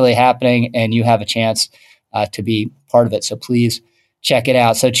actually happening, and you have a chance to be part of it. So please check it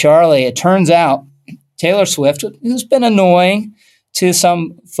out. So Charlie, it turns out Taylor Swift, who's been annoying to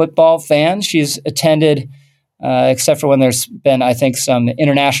some football fans, she's attended, except for when there's been, I think, some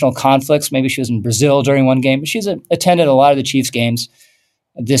international conflicts. Maybe she was in Brazil during one game, but she's attended a lot of the Chiefs games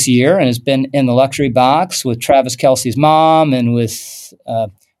this year and has been in the luxury box with Travis Kelce's mom and with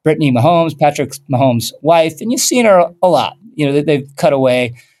Brittany Mahomes, Patrick Mahomes' wife, and you've seen her a lot. They've cut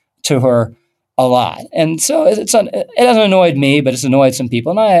away to her a lot, and so it hasn't annoyed me, but it's annoyed some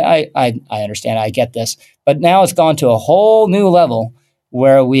people, and I understand. I get this, but now it's gone to a whole new level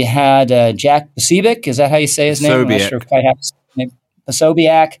where we had Jack Posobiec. Is that how you say his name? I'm not sure quite how to say his name.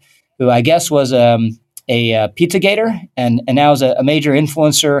 Posobiec, who I guess was a Pizzagator, and now is a major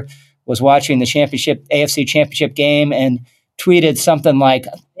influencer, was watching the AFC championship game and tweeted something like,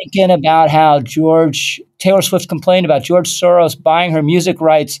 thinking about how Taylor Swift complained about George Soros buying her music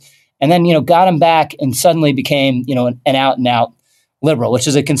rights, and then, got him back and suddenly became, an out and out liberal, which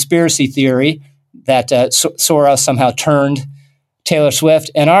is a conspiracy theory that Soros somehow turned Taylor Swift.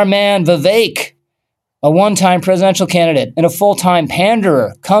 And our man Vivek, a one-time presidential candidate and a full-time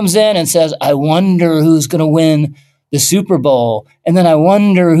panderer, comes in and says, I wonder who's going to win the Super Bowl. And then I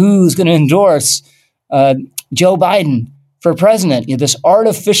wonder who's going to endorse Joe Biden for president. This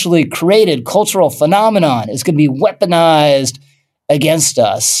artificially created cultural phenomenon is going to be weaponized against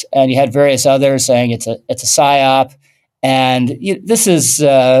us. And you had various others saying it's a psyop. And this is, we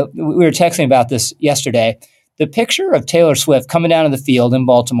were texting about this yesterday. The picture of Taylor Swift coming down to the field in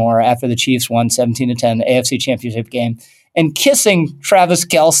Baltimore after the Chiefs won 17-10, the AFC Championship game, and kissing Travis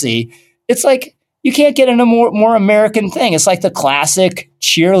Kelce, it's like you can't get in a more American thing. It's like the classic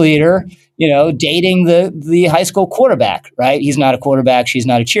cheerleader, dating the high school quarterback, right? He's not a quarterback, she's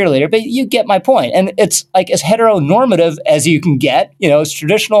not a cheerleader, but you get my point. And it's like as heteronormative as you can get. It's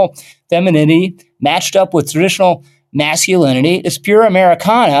traditional femininity matched up with traditional masculinity. It's pure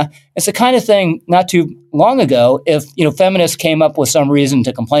Americana. It's the kind of thing not too long ago, if feminists came up with some reason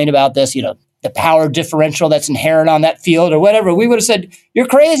to complain about this, the power differential that's inherent on that field or whatever, we would have said, you're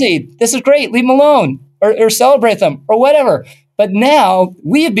crazy. This is great. Leave them alone or celebrate them or whatever. But now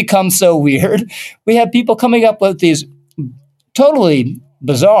we have become so weird. We have people coming up with these totally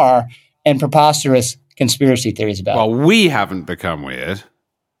bizarre and preposterous conspiracy theories about it. Well, we haven't become weird.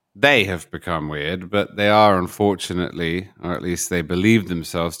 They have become weird, but they are, unfortunately, or at least they believe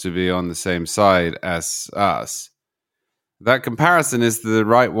themselves to be on the same side as us. That comparison is the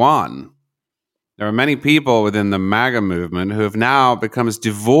right one. There are many people within the MAGA movement who have now become as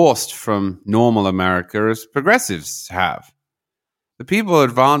divorced from normal America as progressives have. The people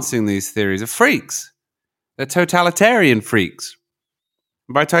advancing these theories are freaks. They're totalitarian freaks.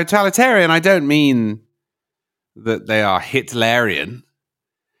 And by totalitarian, I don't mean that they are Hitlerian.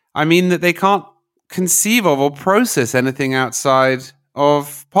 I mean that they can't conceive of or process anything outside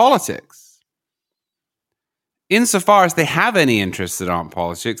of politics. Insofar as they have any interests that aren't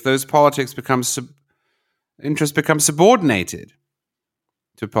politics, those politics become subordinated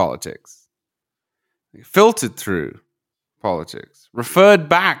to politics, filtered through politics, referred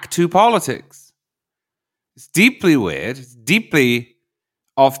back to politics. It's deeply weird. It's deeply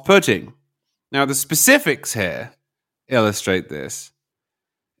off-putting. Now, the specifics here illustrate this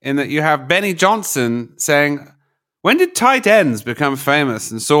in that you have Benny Johnson saying, when did tight ends become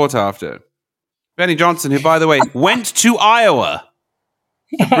famous and sought after? Benny Johnson, who, by the way, went to Iowa,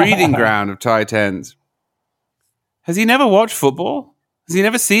 the breeding ground of tight ends. Has he never watched football? Has he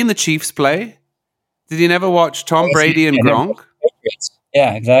never seen the Chiefs play? Did he never watch Tom Brady and Gronk?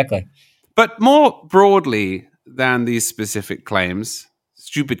 Yeah, exactly. But more broadly than these specific claims,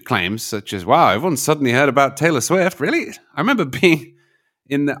 stupid claims such as, wow, everyone suddenly heard about Taylor Swift. Really? I remember being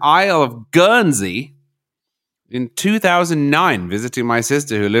in the Isle of Guernsey in 2009, visiting my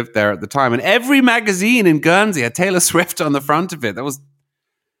sister who lived there at the time, and every magazine in Guernsey had Taylor Swift on the front of it. That was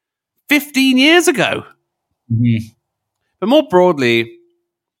 15 years ago. Mm-hmm. But more broadly,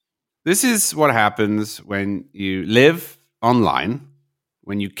 this is what happens when you live online,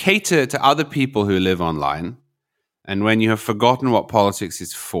 when you cater to other people who live online, and when you have forgotten what politics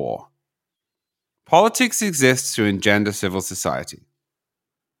is for. Politics exists to engender civil society.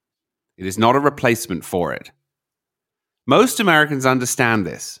 It is not a replacement for it. Most Americans understand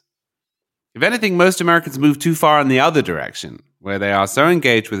this. If anything, most Americans move too far in the other direction, where they are so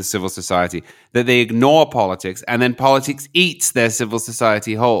engaged with civil society that they ignore politics, and then politics eats their civil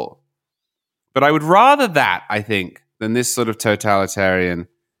society whole. But I would rather that, I think, than this sort of totalitarian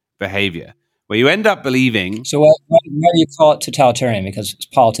behavior, where you end up believing... So why do you call it totalitarian? Because it's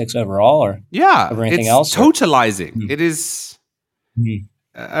politics overall, or over anything else? Totalizing. Mm-hmm. It is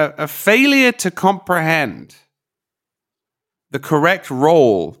a failure to comprehend the correct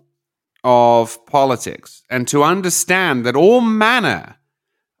role of politics and to understand that all manner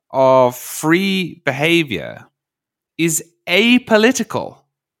of free behavior is apolitical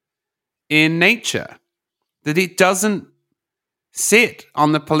in nature, that it doesn't sit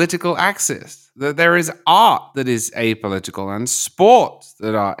on the political axis, that there is art that is apolitical and sports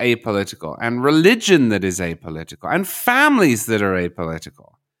that are apolitical and religion that is apolitical and families that are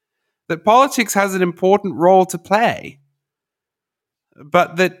apolitical, that politics has an important role to play,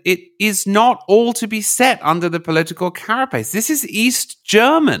 but that it is not all to be set under the political carapace. This is East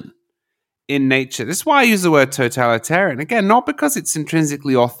German in nature. This is why I use the word totalitarian. Again, not because it's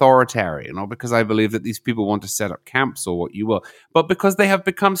intrinsically authoritarian, or because I believe that these people want to set up camps or what you will, but because they have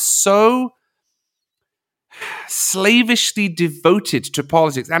become so slavishly devoted to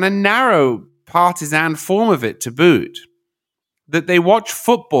politics, and a narrow partisan form of it to boot, that they watch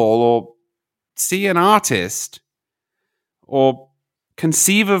football or see an artist or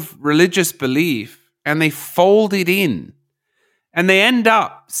conceive of religious belief and they fold it in. And they end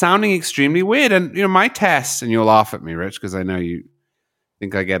up sounding extremely weird. And, you know, my test, and you'll laugh at me, Rich, because I know you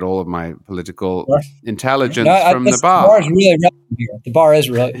think I get all of my political intelligence from the bar. The bar is really relevant here. The bar is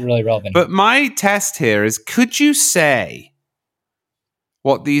really relevant. But my test here is, could you say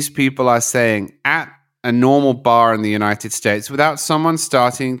what these people are saying at a normal bar in the United States without someone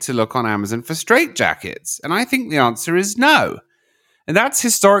starting to look on Amazon for straitjackets? And I think the answer is no. And that's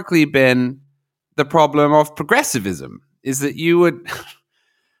historically been the problem of progressivism, is that you would,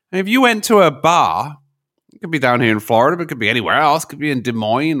 if you went to a bar, it could be down here in Florida, but it could be anywhere else, it could be in Des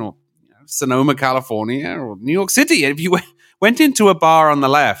Moines or Sonoma, California, or New York City. If you went into a bar on the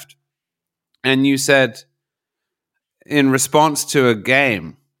left and you said, in response to a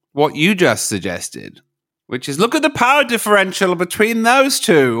game, what you just suggested, which is look at the power differential between those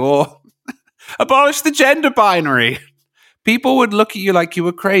two, or abolish the gender binary, people would look at you like you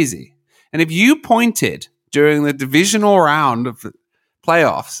were crazy. And if you pointed during the divisional round of the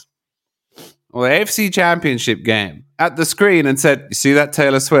playoffs or the AFC Championship game at the screen and said, you see that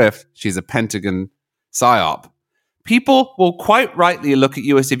Taylor Swift? She's a Pentagon psyop. People will quite rightly look at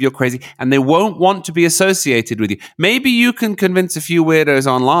you as if you're crazy, and they won't want to be associated with you. Maybe you can convince a few weirdos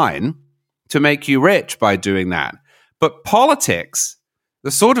online to make you rich by doing that. But politics,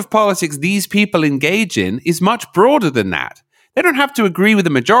 the sort of politics these people engage in, is much broader than that. They don't have to agree with the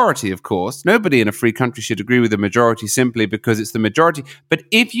majority, of course. Nobody in a free country should agree with the majority simply because it's the majority. But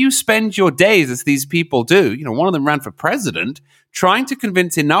if you spend your days, as these people do, you know, one of them ran for president, trying to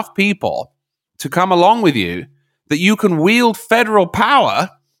convince enough people to come along with you that you can wield federal power,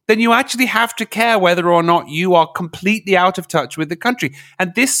 then you actually have to care whether or not you are completely out of touch with the country.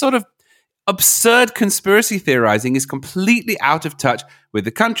 And this sort of absurd conspiracy theorizing is completely out of touch with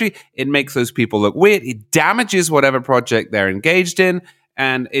the country. It makes those people look weird. It damages whatever project they're engaged in,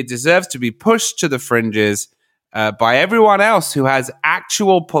 and it deserves to be pushed to the fringes by everyone else who has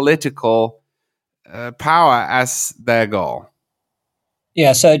actual political power as their goal.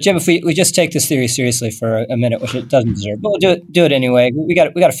 Yeah, so Jim, if we just take this theory seriously for a minute, which it doesn't deserve, but we'll do it anyway. We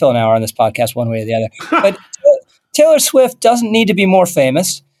got to fill an hour on this podcast one way or the other. But Taylor Swift doesn't need to be more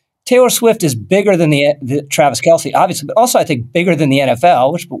famous. Taylor Swift is bigger than the Travis Kelce, obviously, but also I think bigger than the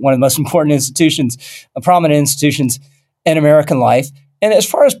NFL, which is one of the most important institutions, prominent institutions in American life. And as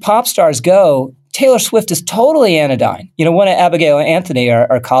far as pop stars go, Taylor Swift is totally anodyne. One of Abigail and Anthony,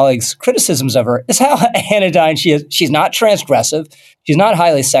 our colleagues' criticisms of her is how anodyne she is. She's not transgressive. She's not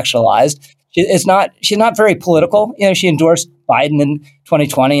highly sexualized. She's not very political. She endorsed Biden in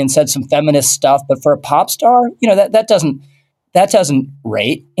 2020 and said some feminist stuff. But for a pop star, that doesn't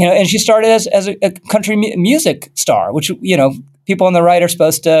rate. And she started as a country music star, which people on the right are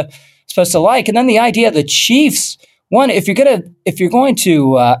supposed to like. And then the idea of the Chiefs. One, if you're going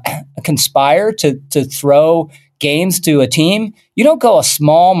to conspire to throw games to a team, you don't go a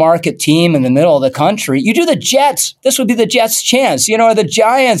small market team in the middle of the country. You do the Jets. This would be the Jets' chance, or the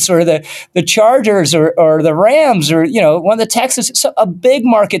Giants, or the Chargers, or the Rams, or one of the Texans. So a big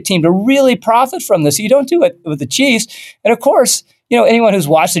market team to really profit from this. You don't do it with the Chiefs, and of course, anyone who's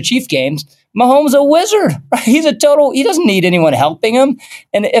watched the Chief games. Mahomes a wizard. He doesn't need anyone helping him.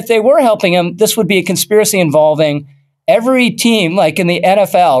 And if they were helping him, this would be a conspiracy involving every team, like in the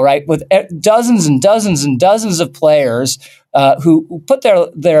NFL, right, with dozens and dozens and dozens of players who put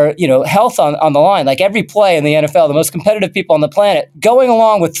their health on the line, like every play in the NFL, the most competitive people on the planet, going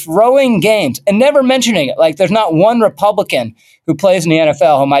along with throwing games and never mentioning it. Like there's not one Republican who plays in the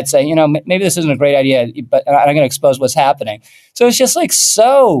NFL who might say, maybe this isn't a great idea, but I'm going to expose what's happening. So it's just like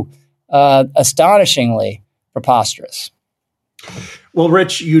so astonishingly preposterous. Well,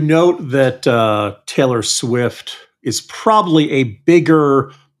 Rich, you note that Taylor Swift is probably a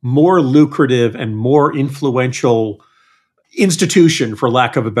bigger, more lucrative, and more influential institution, for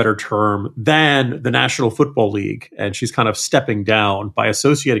lack of a better term, than the National Football League. And she's kind of stepping down by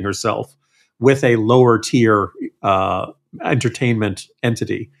associating herself with a lower tier entertainment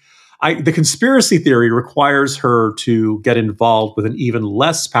entity. The conspiracy theory requires her to get involved with an even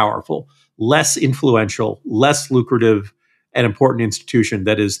less powerful, less influential, less lucrative, and important institution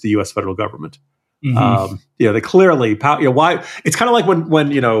that is the U.S. federal government. Mm-hmm. They clearly, why it's kind of like when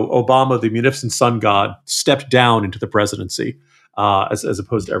Obama, the munificent sun god, stepped down into the presidency as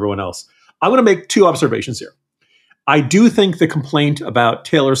opposed to everyone else. I'm going to make two observations here. I do think the complaint about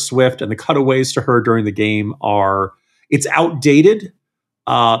Taylor Swift and the cutaways to her during the game it's outdated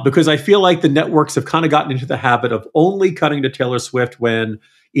because I feel like the networks have kind of gotten into the habit of only cutting to Taylor Swift when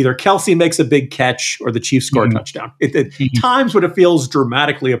either Kelce makes a big catch or the Chiefs score a touchdown. Times when it feels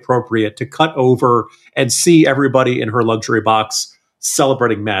dramatically appropriate to cut over and see everybody in her luxury box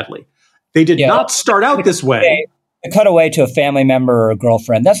celebrating madly. They did not start out this way. A cutaway to a family member or a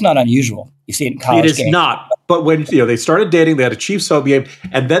girlfriend, that's not unusual. You see it in college games. It is not. But when they started dating, they had a Chiefs home game,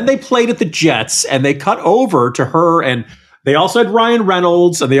 and then they played at the Jets, and they cut over to her, and they also had Ryan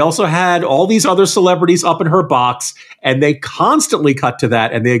Reynolds, and they also had all these other celebrities up in her box, and they constantly cut to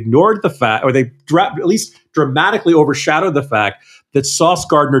that, and they ignored the fact, or they at least dramatically overshadowed the fact that Sauce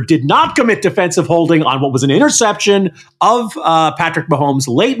Gardner did not commit defensive holding on what was an interception of Patrick Mahomes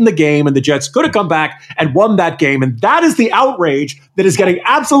late in the game, and the Jets could have come back and won that game. And that is the outrage that is getting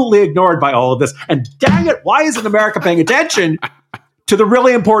absolutely ignored by all of this. And dang it, why isn't America paying attention to the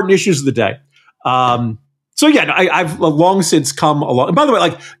really important issues of the day? So yeah, I've long since come along. And by the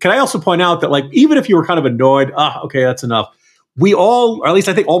way, can I also point out that even if you were kind of annoyed, okay, that's enough. We all, or at least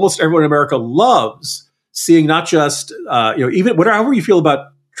I think almost everyone in America, loves seeing not just, even however you feel about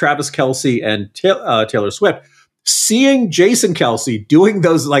Travis Kelce and Taylor Swift, seeing Jason Kelce doing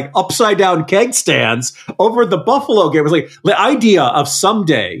those upside down keg stands over the Buffalo game was the idea of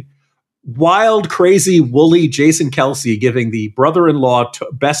someday wild, crazy, woolly Jason Kelce giving the brother-in-law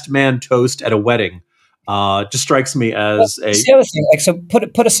best man toast at a wedding. Just strikes me as the other thing. So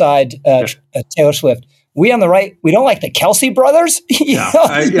put aside Taylor Swift. We on the right, we don't like the Kelce brothers.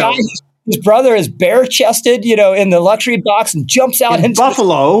 His brother is bare-chested, in the luxury box and jumps out in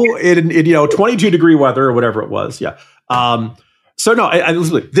Buffalo in 22-degree weather or whatever it was. Yeah. So no,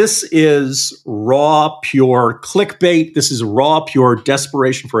 this is raw, pure clickbait. This is raw, pure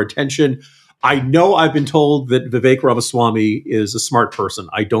desperation for attention. I know I've been told that Vivek Ramaswamy is a smart person.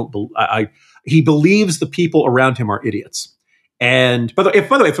 He believes the people around him are idiots. And by the way, if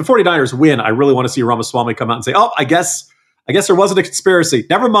the 49ers win, I really want to see Ramaswamy come out and say, "Oh, I guess there wasn't a conspiracy.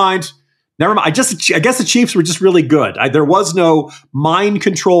 Never mind. I guess the Chiefs were just really good. There was no mind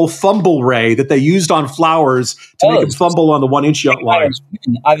control fumble ray that they used on Flowers to make him fumble on the 1-inch line."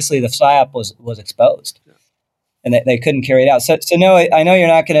 Obviously, the psyop was exposed, and they couldn't carry it out. So no, I know you're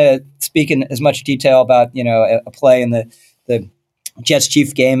not going to speak in as much detail about a play in the Jets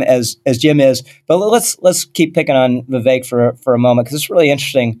chief game as Jim is. But let's keep picking on Vivek for a moment, because it's a really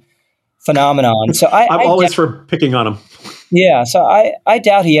interesting phenomenon. So I'm always for picking on him. Yeah, so I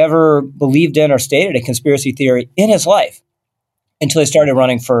doubt he ever believed in or stated a conspiracy theory in his life until he started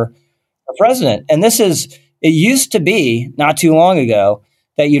running for president. And it used to be not too long ago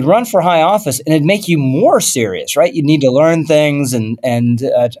that you'd run for high office and it'd make you more serious, right? You'd need to learn things and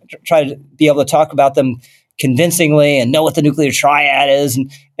try to be able to talk about them convincingly and know what the nuclear triad is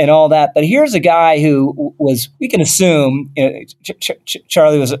and all that. But here's a guy who was, we can assume,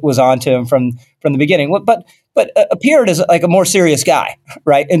 Charlie was onto him from the beginning, but appeared as like a more serious guy,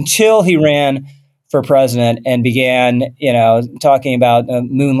 right? Until he ran for president and began, talking about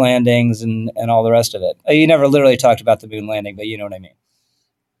moon landings and all the rest of it. You never literally talked about the moon landing, but you know what I mean.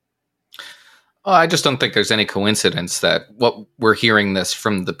 Well, I just don't think there's any coincidence that what we're hearing this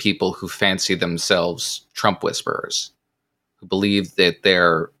from the people who fancy themselves Trump whisperers, who believe that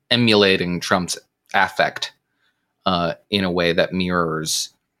they're emulating Trump's affect in a way that mirrors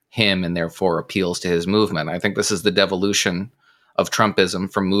him and therefore appeals to his movement. I think this is the devolution of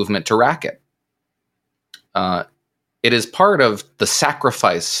Trumpism from movement to racket. It is part of the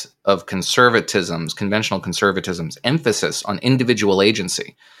sacrifice of conventional conservatism's emphasis on individual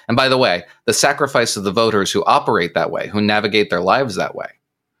agency. And by the way, the sacrifice of the voters who operate that way, who navigate their lives that way,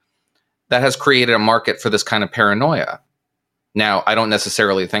 that has created a market for this kind of paranoia. Now, I don't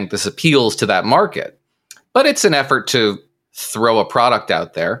necessarily think this appeals to that market, but it's an effort to throw a product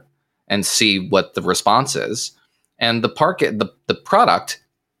out there and see what the response is. And the product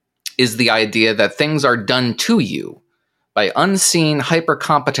is the idea that things are done to you by unseen,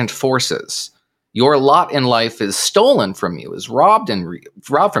 hyper-competent forces. Your lot in life is stolen from you, is robbed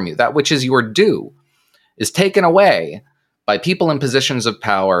from you. That which is your due is taken away by people in positions of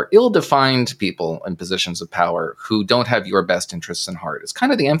power, ill-defined people in positions of power who don't have your best interests in heart. It's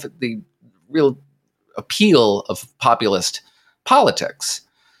kind of the real appeal of populist politics.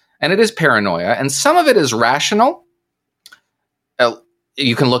 And it is paranoia, and some of it is rational.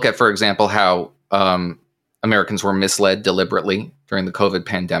 You can look at, for example, how Americans were misled deliberately during the COVID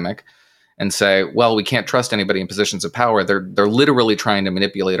pandemic and say, well, we can't trust anybody in positions of power. They're literally trying to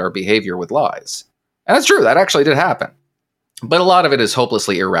manipulate our behavior with lies. And that's true. That actually did happen. But a lot of it is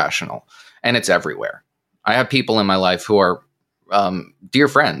hopelessly irrational, and it's everywhere. I have people in my life who are dear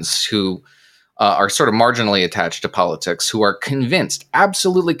friends who are sort of marginally attached to politics, who are convinced,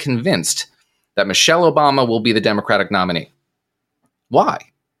 absolutely convinced, that Michelle Obama will be the Democratic nominee. Why?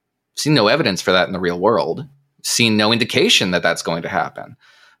 Seen no evidence for that in the real world. Seen no indication that that's going to happen.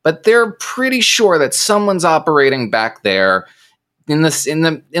 But they're pretty sure that someone's operating back there in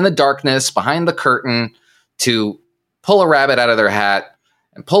the darkness behind the curtain to pull a rabbit out of their hat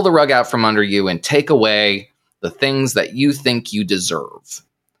and pull the rug out from under you and take away the things that you think you deserve.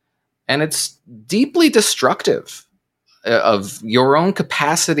 And it's deeply destructive of your own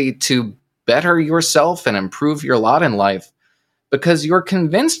capacity to better yourself and improve your lot in life, because you're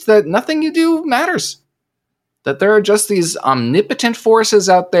convinced that nothing you do matters, that there are just these omnipotent forces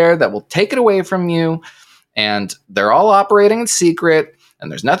out there that will take it away from you, and they're all operating in secret,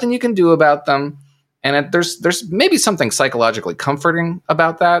 and there's nothing you can do about them. And there's maybe something psychologically comforting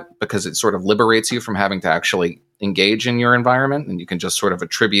about that, because it sort of liberates you from having to actually engage in your environment, and you can just sort of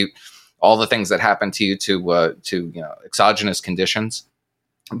attribute all the things that happen to you to exogenous conditions.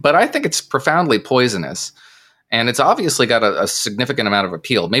 But I think it's profoundly poisonous. And it's obviously got a significant amount of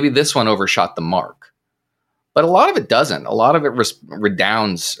appeal. Maybe this one overshot the mark, but a lot of it doesn't. A lot of it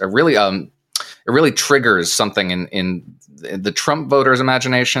redounds. It really triggers something in the Trump voters'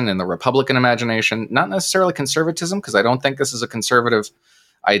 imagination and the Republican imagination. Not necessarily conservatism, because I don't think this is a conservative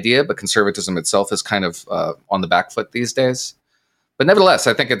idea, but conservatism itself is kind of on the back foot these days. But nevertheless,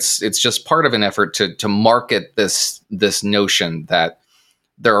 I think it's just part of an effort to market this notion that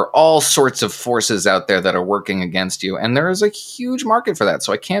there are all sorts of forces out there that are working against you, and there is a huge market for that,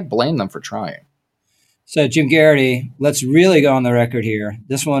 so I can't blame them for trying. So, Jim Garrity, let's really go on the record here.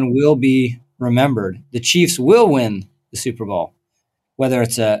 This one will be remembered. The Chiefs will win the Super Bowl, whether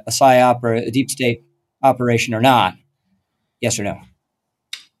it's a PSYOP or a deep state operation or not. Yes or no?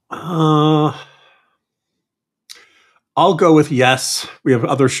 I'll go with yes. We have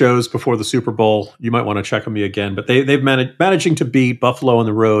other shows before the Super Bowl. You might want to check on me again, but they've managing to beat Buffalo on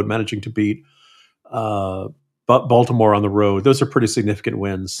the road, managing to beat Baltimore on the road. Those are pretty significant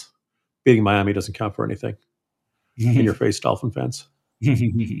wins. Beating Miami doesn't count for anything. In your face, Dolphin fans.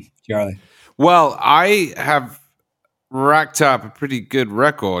 Charlie. Well, I have racked up a pretty good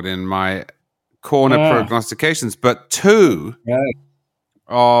record in my corner prognostications, but two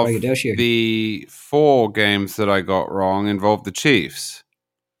of Braggadocio. the 4 games that I got wrong involved the Chiefs.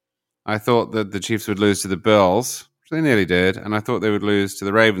 I thought that the Chiefs would lose to the Bills, which they nearly did, and I thought they would lose to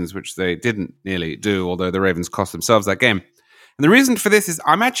the Ravens, which they didn't nearly do, although the Ravens cost themselves that game. And the reason for this is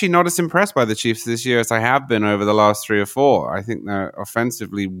I'm actually not as impressed by the Chiefs this year as I have been over the last 3 or 4. I think they're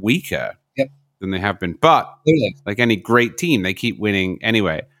offensively weaker than they have been. But like any great team, they keep winning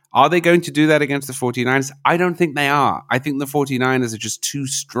anyway. Are they going to do that against the 49ers? I don't think they are. I think the 49ers are just too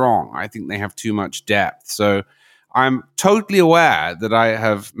strong. I think they have too much depth. So I'm totally aware that I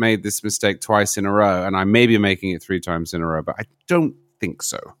have made this mistake twice in a row, and I may be making it 3 times in a row, but I don't think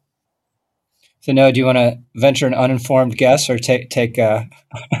so. So, Noah, do you want to venture an uninformed guess or take a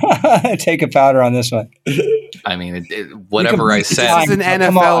powder on this one? I mean, whatever I said. This is an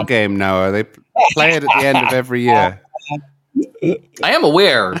NFL game, Noah. They play it at the end of every year. I am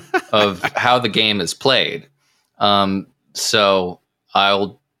aware of how the game is played. But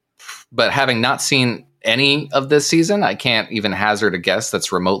having not seen any of this season, I can't even hazard a guess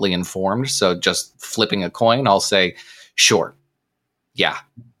that's remotely informed. So just flipping a coin, I'll say, sure. Yeah.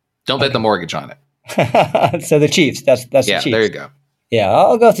 Don't bet the mortgage on it. So the Chiefs, that's the Chiefs. There you go. Yeah,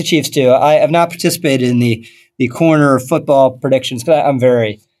 I'll go with the Chiefs too. I have not participated in the corner football predictions because I'm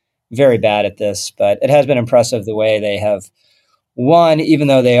very, very bad at this, but it has been impressive the way they have won, even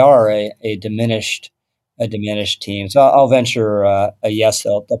though they are a diminished team. So I'll venture a yes,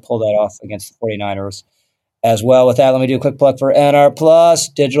 they'll pull that off against the 49ers as well. With that, let me do a quick plug for NR Plus,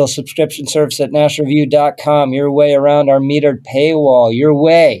 digital subscription service at nationalreview.com. Your way around our metered paywall. Your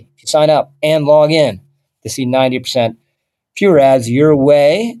way. If you sign up and log in to see 90% fewer ads your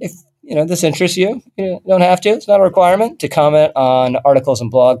way. If this interests you, you don't have to. It's not a requirement to comment on articles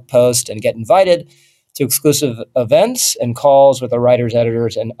and blog posts and get invited to exclusive events and calls with our writers,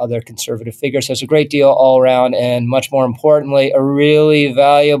 editors, and other conservative figures. So it's a great deal all around, and much more importantly, a really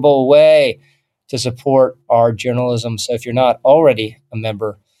valuable way to support our journalism. So if you're not already a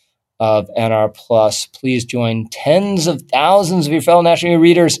member of NR Plus, please join tens of thousands of your fellow National Review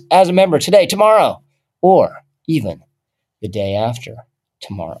readers as a member today, tomorrow, or even the day after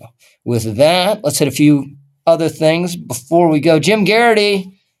tomorrow. With that, let's hit a few other things before we go. Jim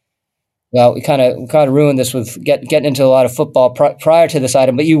Garrity. Well, we kind of ruined this with getting into a lot of football prior to this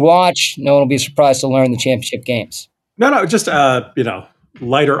item, but you watch. No one will be surprised to learn the championship games. No, just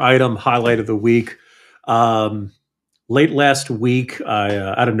lighter item highlight of the week. Late last week,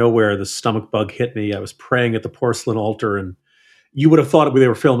 out of nowhere, the stomach bug hit me. I was praying at the porcelain altar, and you would have thought they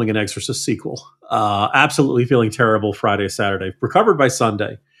were filming an Exorcist sequel. Absolutely feeling terrible Friday, Saturday. Recovered by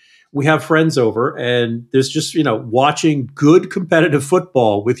Sunday. We have friends over, and there's just, watching good competitive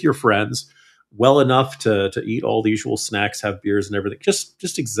football with your friends well enough to eat all the usual snacks, have beers and everything.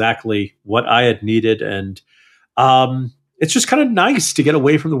 Just exactly what I had needed. And it's just kind of nice to get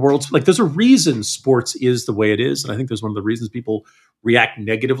away from the world. Like, there's a reason sports is the way it is. And I think there's one of the reasons people react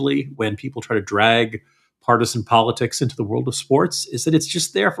negatively when people try to drag partisan politics into the world of sports is that it's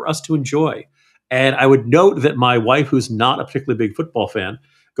just there for us to enjoy. And I would note that my wife, who's not a particularly big football fan,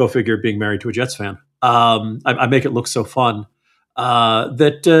 go figure, being married to a Jets fan, I make it look so fun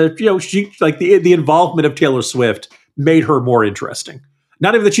that she, like, the involvement of Taylor Swift made her more interesting.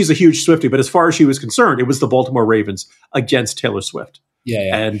 Not even that she's a huge Swiftie, but as far as she was concerned, it was the Baltimore Ravens against Taylor Swift.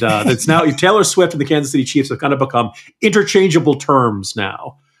 Yeah. And it's now Taylor Swift and the Kansas City Chiefs have kind of become interchangeable terms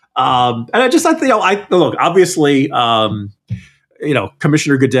now. And I just thought, look, obviously,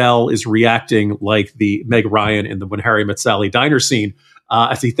 Commissioner Goodell is reacting like the Meg Ryan in the When Harry Met Sally diner scene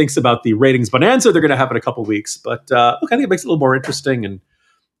as he thinks about the ratings bonanza they're going to have in a couple of weeks. But look, I think it makes it a little more interesting. And,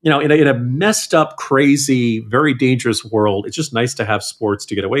 in a messed up, crazy, very dangerous world, it's just nice to have sports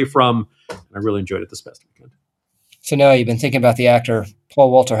to get away from. And I really enjoyed it this past weekend. So now you've been thinking about the actor Paul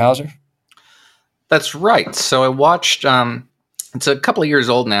Walter Hauser? That's right. So I watched, it's a couple of years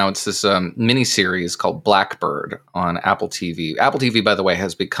old now. It's this mini-series called Blackbird on Apple TV. Apple TV, by the way,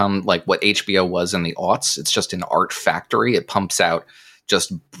 has become like what HBO was in the aughts. It's just an art factory. It pumps out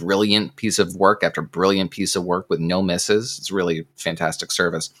just brilliant piece of work after brilliant piece of work with no misses. It's really a fantastic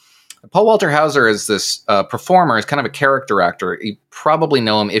service. Paul Walter Hauser is this performer, is kind of a character actor. You probably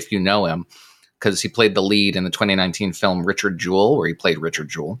know him if you know him, because he played the lead in the 2019 film Richard Jewell, where he played Richard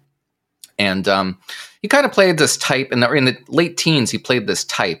Jewell. And he kind of played this type in the late teens. He played this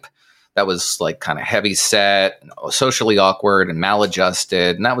type that was like kind of heavy set, socially awkward and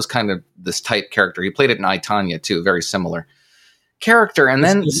maladjusted. And that was kind of this type character. He played it in I, Tonya too, very similar character. And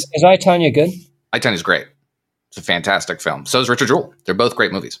then is I, Tonya good? I, Tonya's great. It's a fantastic film. So is Richard Jewell. They're both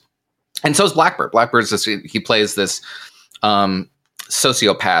great movies. And so is Blackbird. Blackbird is he plays this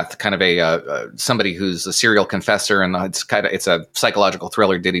sociopath, kind of a somebody who's a serial confessor, and it's a psychological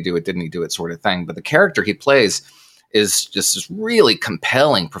thriller. Did he do it? Didn't he do it? Sort of thing. But the character he plays is just this really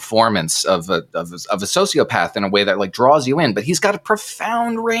compelling performance of a sociopath in a way that like draws you in. But he's got a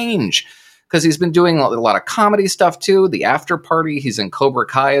profound range because he's been doing a lot of comedy stuff too. The After Party, he's in Cobra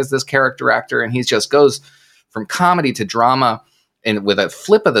Kai as this character actor, and he just goes from comedy to drama and with a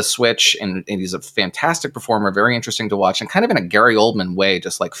flip of the switch. And he's a fantastic performer, very interesting to watch, and kind of in a Gary Oldman way,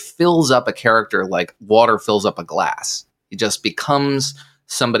 just like fills up a character like water fills up a glass. He just becomes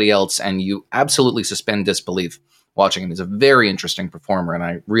somebody else, and you absolutely suspend disbelief watching him. He's a very interesting performer, and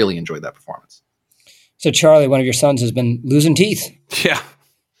I really enjoyed that performance. So, Charlie, one of your sons has been losing teeth. Yeah.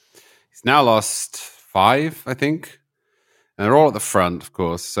 He's now lost 5, I think. And they're all at the front, of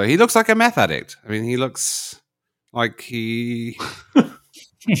course. So he looks like a meth addict. I mean, he looks like he...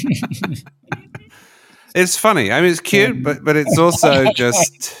 It's funny. I mean, it's cute, but it's also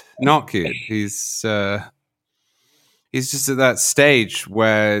just not cute. He's just at that stage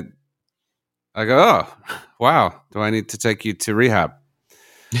where I go, oh, wow, do I need to take you to rehab?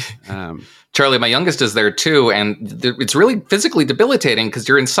 Charlie, my youngest, is there too, and it's really physically debilitating because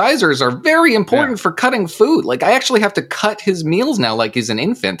your incisors are very important for cutting food. Like, I actually have to cut his meals now like he's an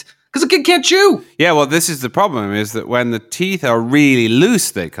infant because the kid can't chew. Yeah, well, this is the problem, is that when the teeth are really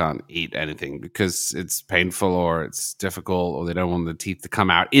loose, they can't eat anything because it's painful or it's difficult, or they don't want the teeth to come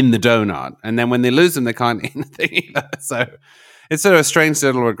out in the donut. And then when they lose them, they can't eat anything either. So it's sort of a strange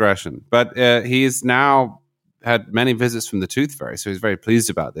little regression. But he's now had many visits from the tooth fairy, so he's very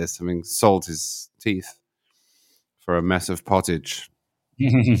pleased about this, having sold his teeth for a mess of pottage.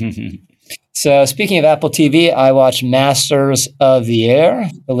 So speaking of Apple TV, I watched Masters of the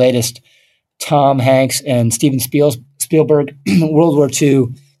Air, the latest Tom Hanks and Steven Spielberg World War II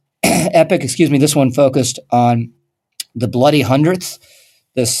epic. This one focused on the Bloody Hundredth,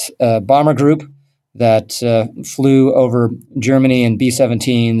 this bomber group that flew over Germany in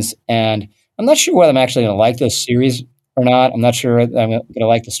B-17s. And I'm not sure whether I'm actually going to like this series or not. I'm not sure that I'm going to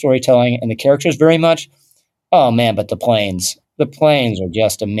like the storytelling and the characters very much. Oh, man, but the planes are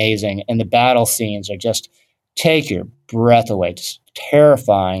just amazing. And the battle scenes are just take your breath away, just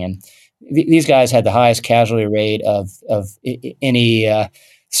terrifying. And these guys had the highest casualty rate of any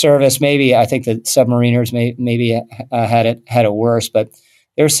service. Maybe I think the submariners maybe had it worse, but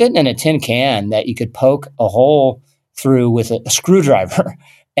they were sitting in a tin can that you could poke a hole through with a screwdriver.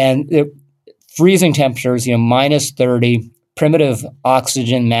 And freezing temperatures, minus 30, primitive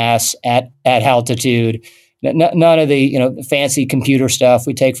oxygen mass at altitude. None of the fancy computer stuff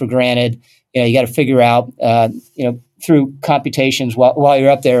we take for granted. You got to figure out through computations while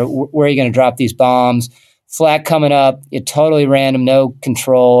you're up there where are you going to drop these bombs. Flak coming up, it's totally random, no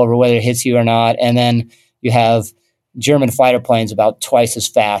control over whether it hits you or not. And then you have German fighter planes about twice as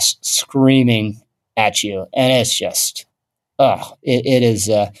fast screaming at you, and it's just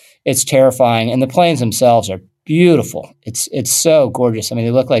it's terrifying. And the planes themselves are beautiful. It's so gorgeous. I mean,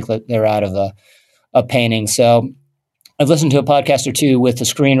 they look like they're out of a painting. So I've listened to a podcast or two with the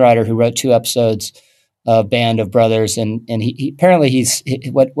screenwriter who wrote 2 episodes of Band of Brothers, and he apparently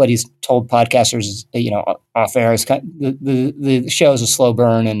what he's told podcasters is, off air is the show is a slow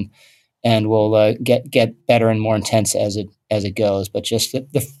burn and will get better and more intense as it goes. But just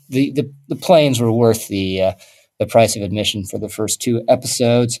the planes were worth the price of admission for the first 2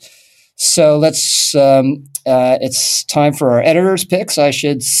 episodes. So let's it's time for our editor's picks, I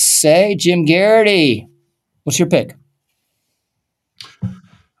should say. Jim Garrity, what's your pick? I'm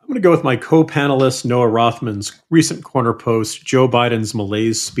going to go with my co-panelist Noah Rothman's recent corner post, Joe Biden's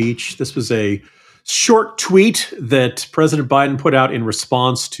malaise speech. This was a short tweet that President Biden put out in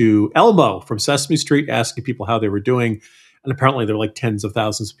response to Elmo from Sesame Street, asking people how they were doing. And apparently there were like tens of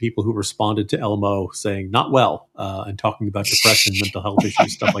thousands of people who responded to Elmo saying not well, and talking about depression, mental health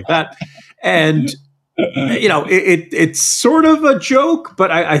issues, stuff like that. And, it's sort of a joke,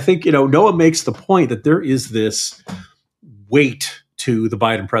 but I think, Noah makes the point that there is this weight to the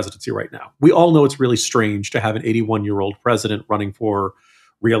Biden presidency right now. We all know it's really strange to have an 81-year-old president running for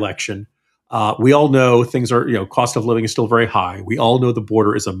re-election. We all know things are, cost of living is still very high. We all know the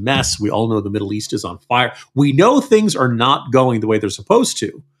border is a mess. We all know the Middle East is on fire. We know things are not going the way they're supposed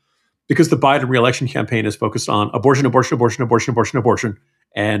to because the Biden re-election campaign is focused on abortion, abortion, abortion, abortion, abortion, abortion.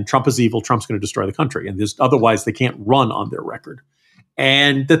 And Trump is evil. Trump's going to destroy the country. And otherwise they can't run on their record.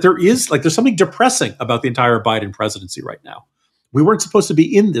 And that there's something depressing about the entire Biden presidency right now. We weren't supposed to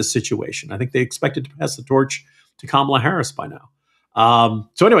be in this situation. I think they expected to pass the torch to Kamala Harris by now.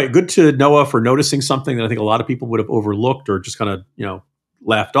 So anyway, good to Noah for noticing something that I think a lot of people would have overlooked or just kind of,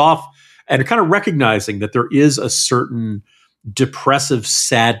 laughed off, and kind of recognizing that there is a certain depressive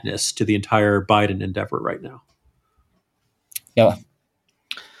sadness to the entire Biden endeavor right now. Yeah.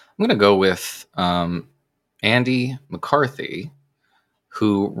 I'm going to go with Andy McCarthy,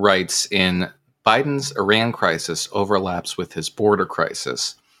 who writes in Biden's Iran crisis overlaps with his border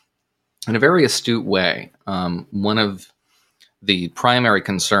crisis in a very astute way. One of the primary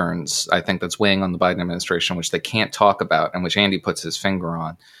concerns, I think, that's weighing on the Biden administration, which they can't talk about and which Andy puts his finger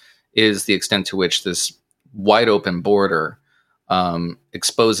on, is the extent to which this wide open border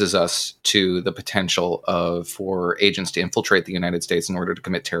exposes us to the potential for agents to infiltrate the United States in order to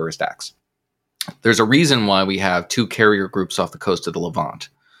commit terrorist acts. There's a reason why we have 2 carrier groups off the coast of the Levant,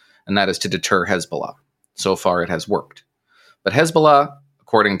 and that is to deter Hezbollah. So far, it has worked. But Hezbollah,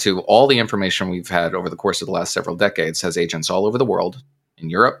 according to all the information we've had over the course of the last several decades, has agents all over the world, in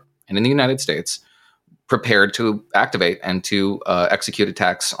Europe and in the United States, prepared to activate and to execute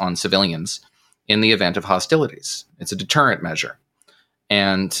attacks on civilians in the event of hostilities. It's a deterrent measure.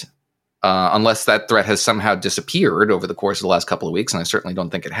 And unless that threat has somehow disappeared over the course of the last couple of weeks, and I certainly don't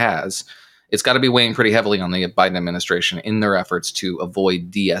think it has, it's got to be weighing pretty heavily on the Biden administration in their efforts to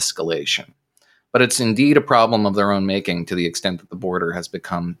avoid de-escalation. But it's indeed a problem of their own making to the extent that the border has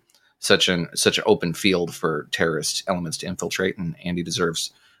become such an open field for terrorist elements to infiltrate, and Andy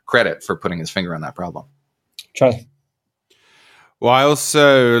deserves credit for putting his finger on that problem. Charlie. Well, I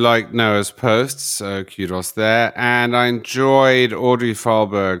also like Noah's posts, so kudos there. And I enjoyed Audrey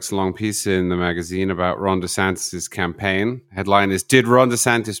Fahlberg's long piece in the magazine about Ron DeSantis' campaign. Headline is, Did Ron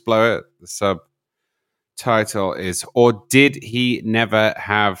DeSantis blow it? The subtitle is, Or Did He Never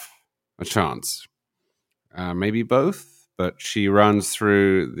Have a Chance? Maybe both, but she runs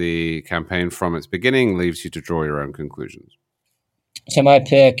through the campaign from its beginning, leaves you to draw your own conclusions. So my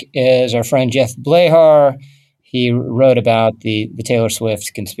pick is our friend Jeff Blahar. He wrote about the Taylor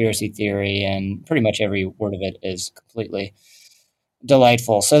Swift conspiracy theory, and pretty much every word of it is completely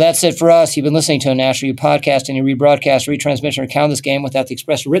delightful. So that's it for us. You've been listening to a National Review podcast. Any rebroadcast, retransmission, or count of this game without the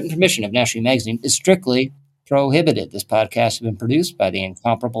express written permission of National Review Magazine is strictly prohibited. This podcast has been produced by the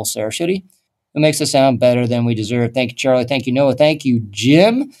incomparable Sarah Schutte, who makes us sound better than we deserve. Thank you, Charlie. Thank you, Noah. Thank you,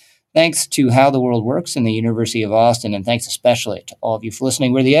 Jim. Thanks to How the World Works and the University of Austin, and thanks especially to all of you for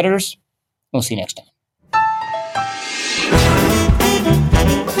listening. We're the editors. We'll see you next time.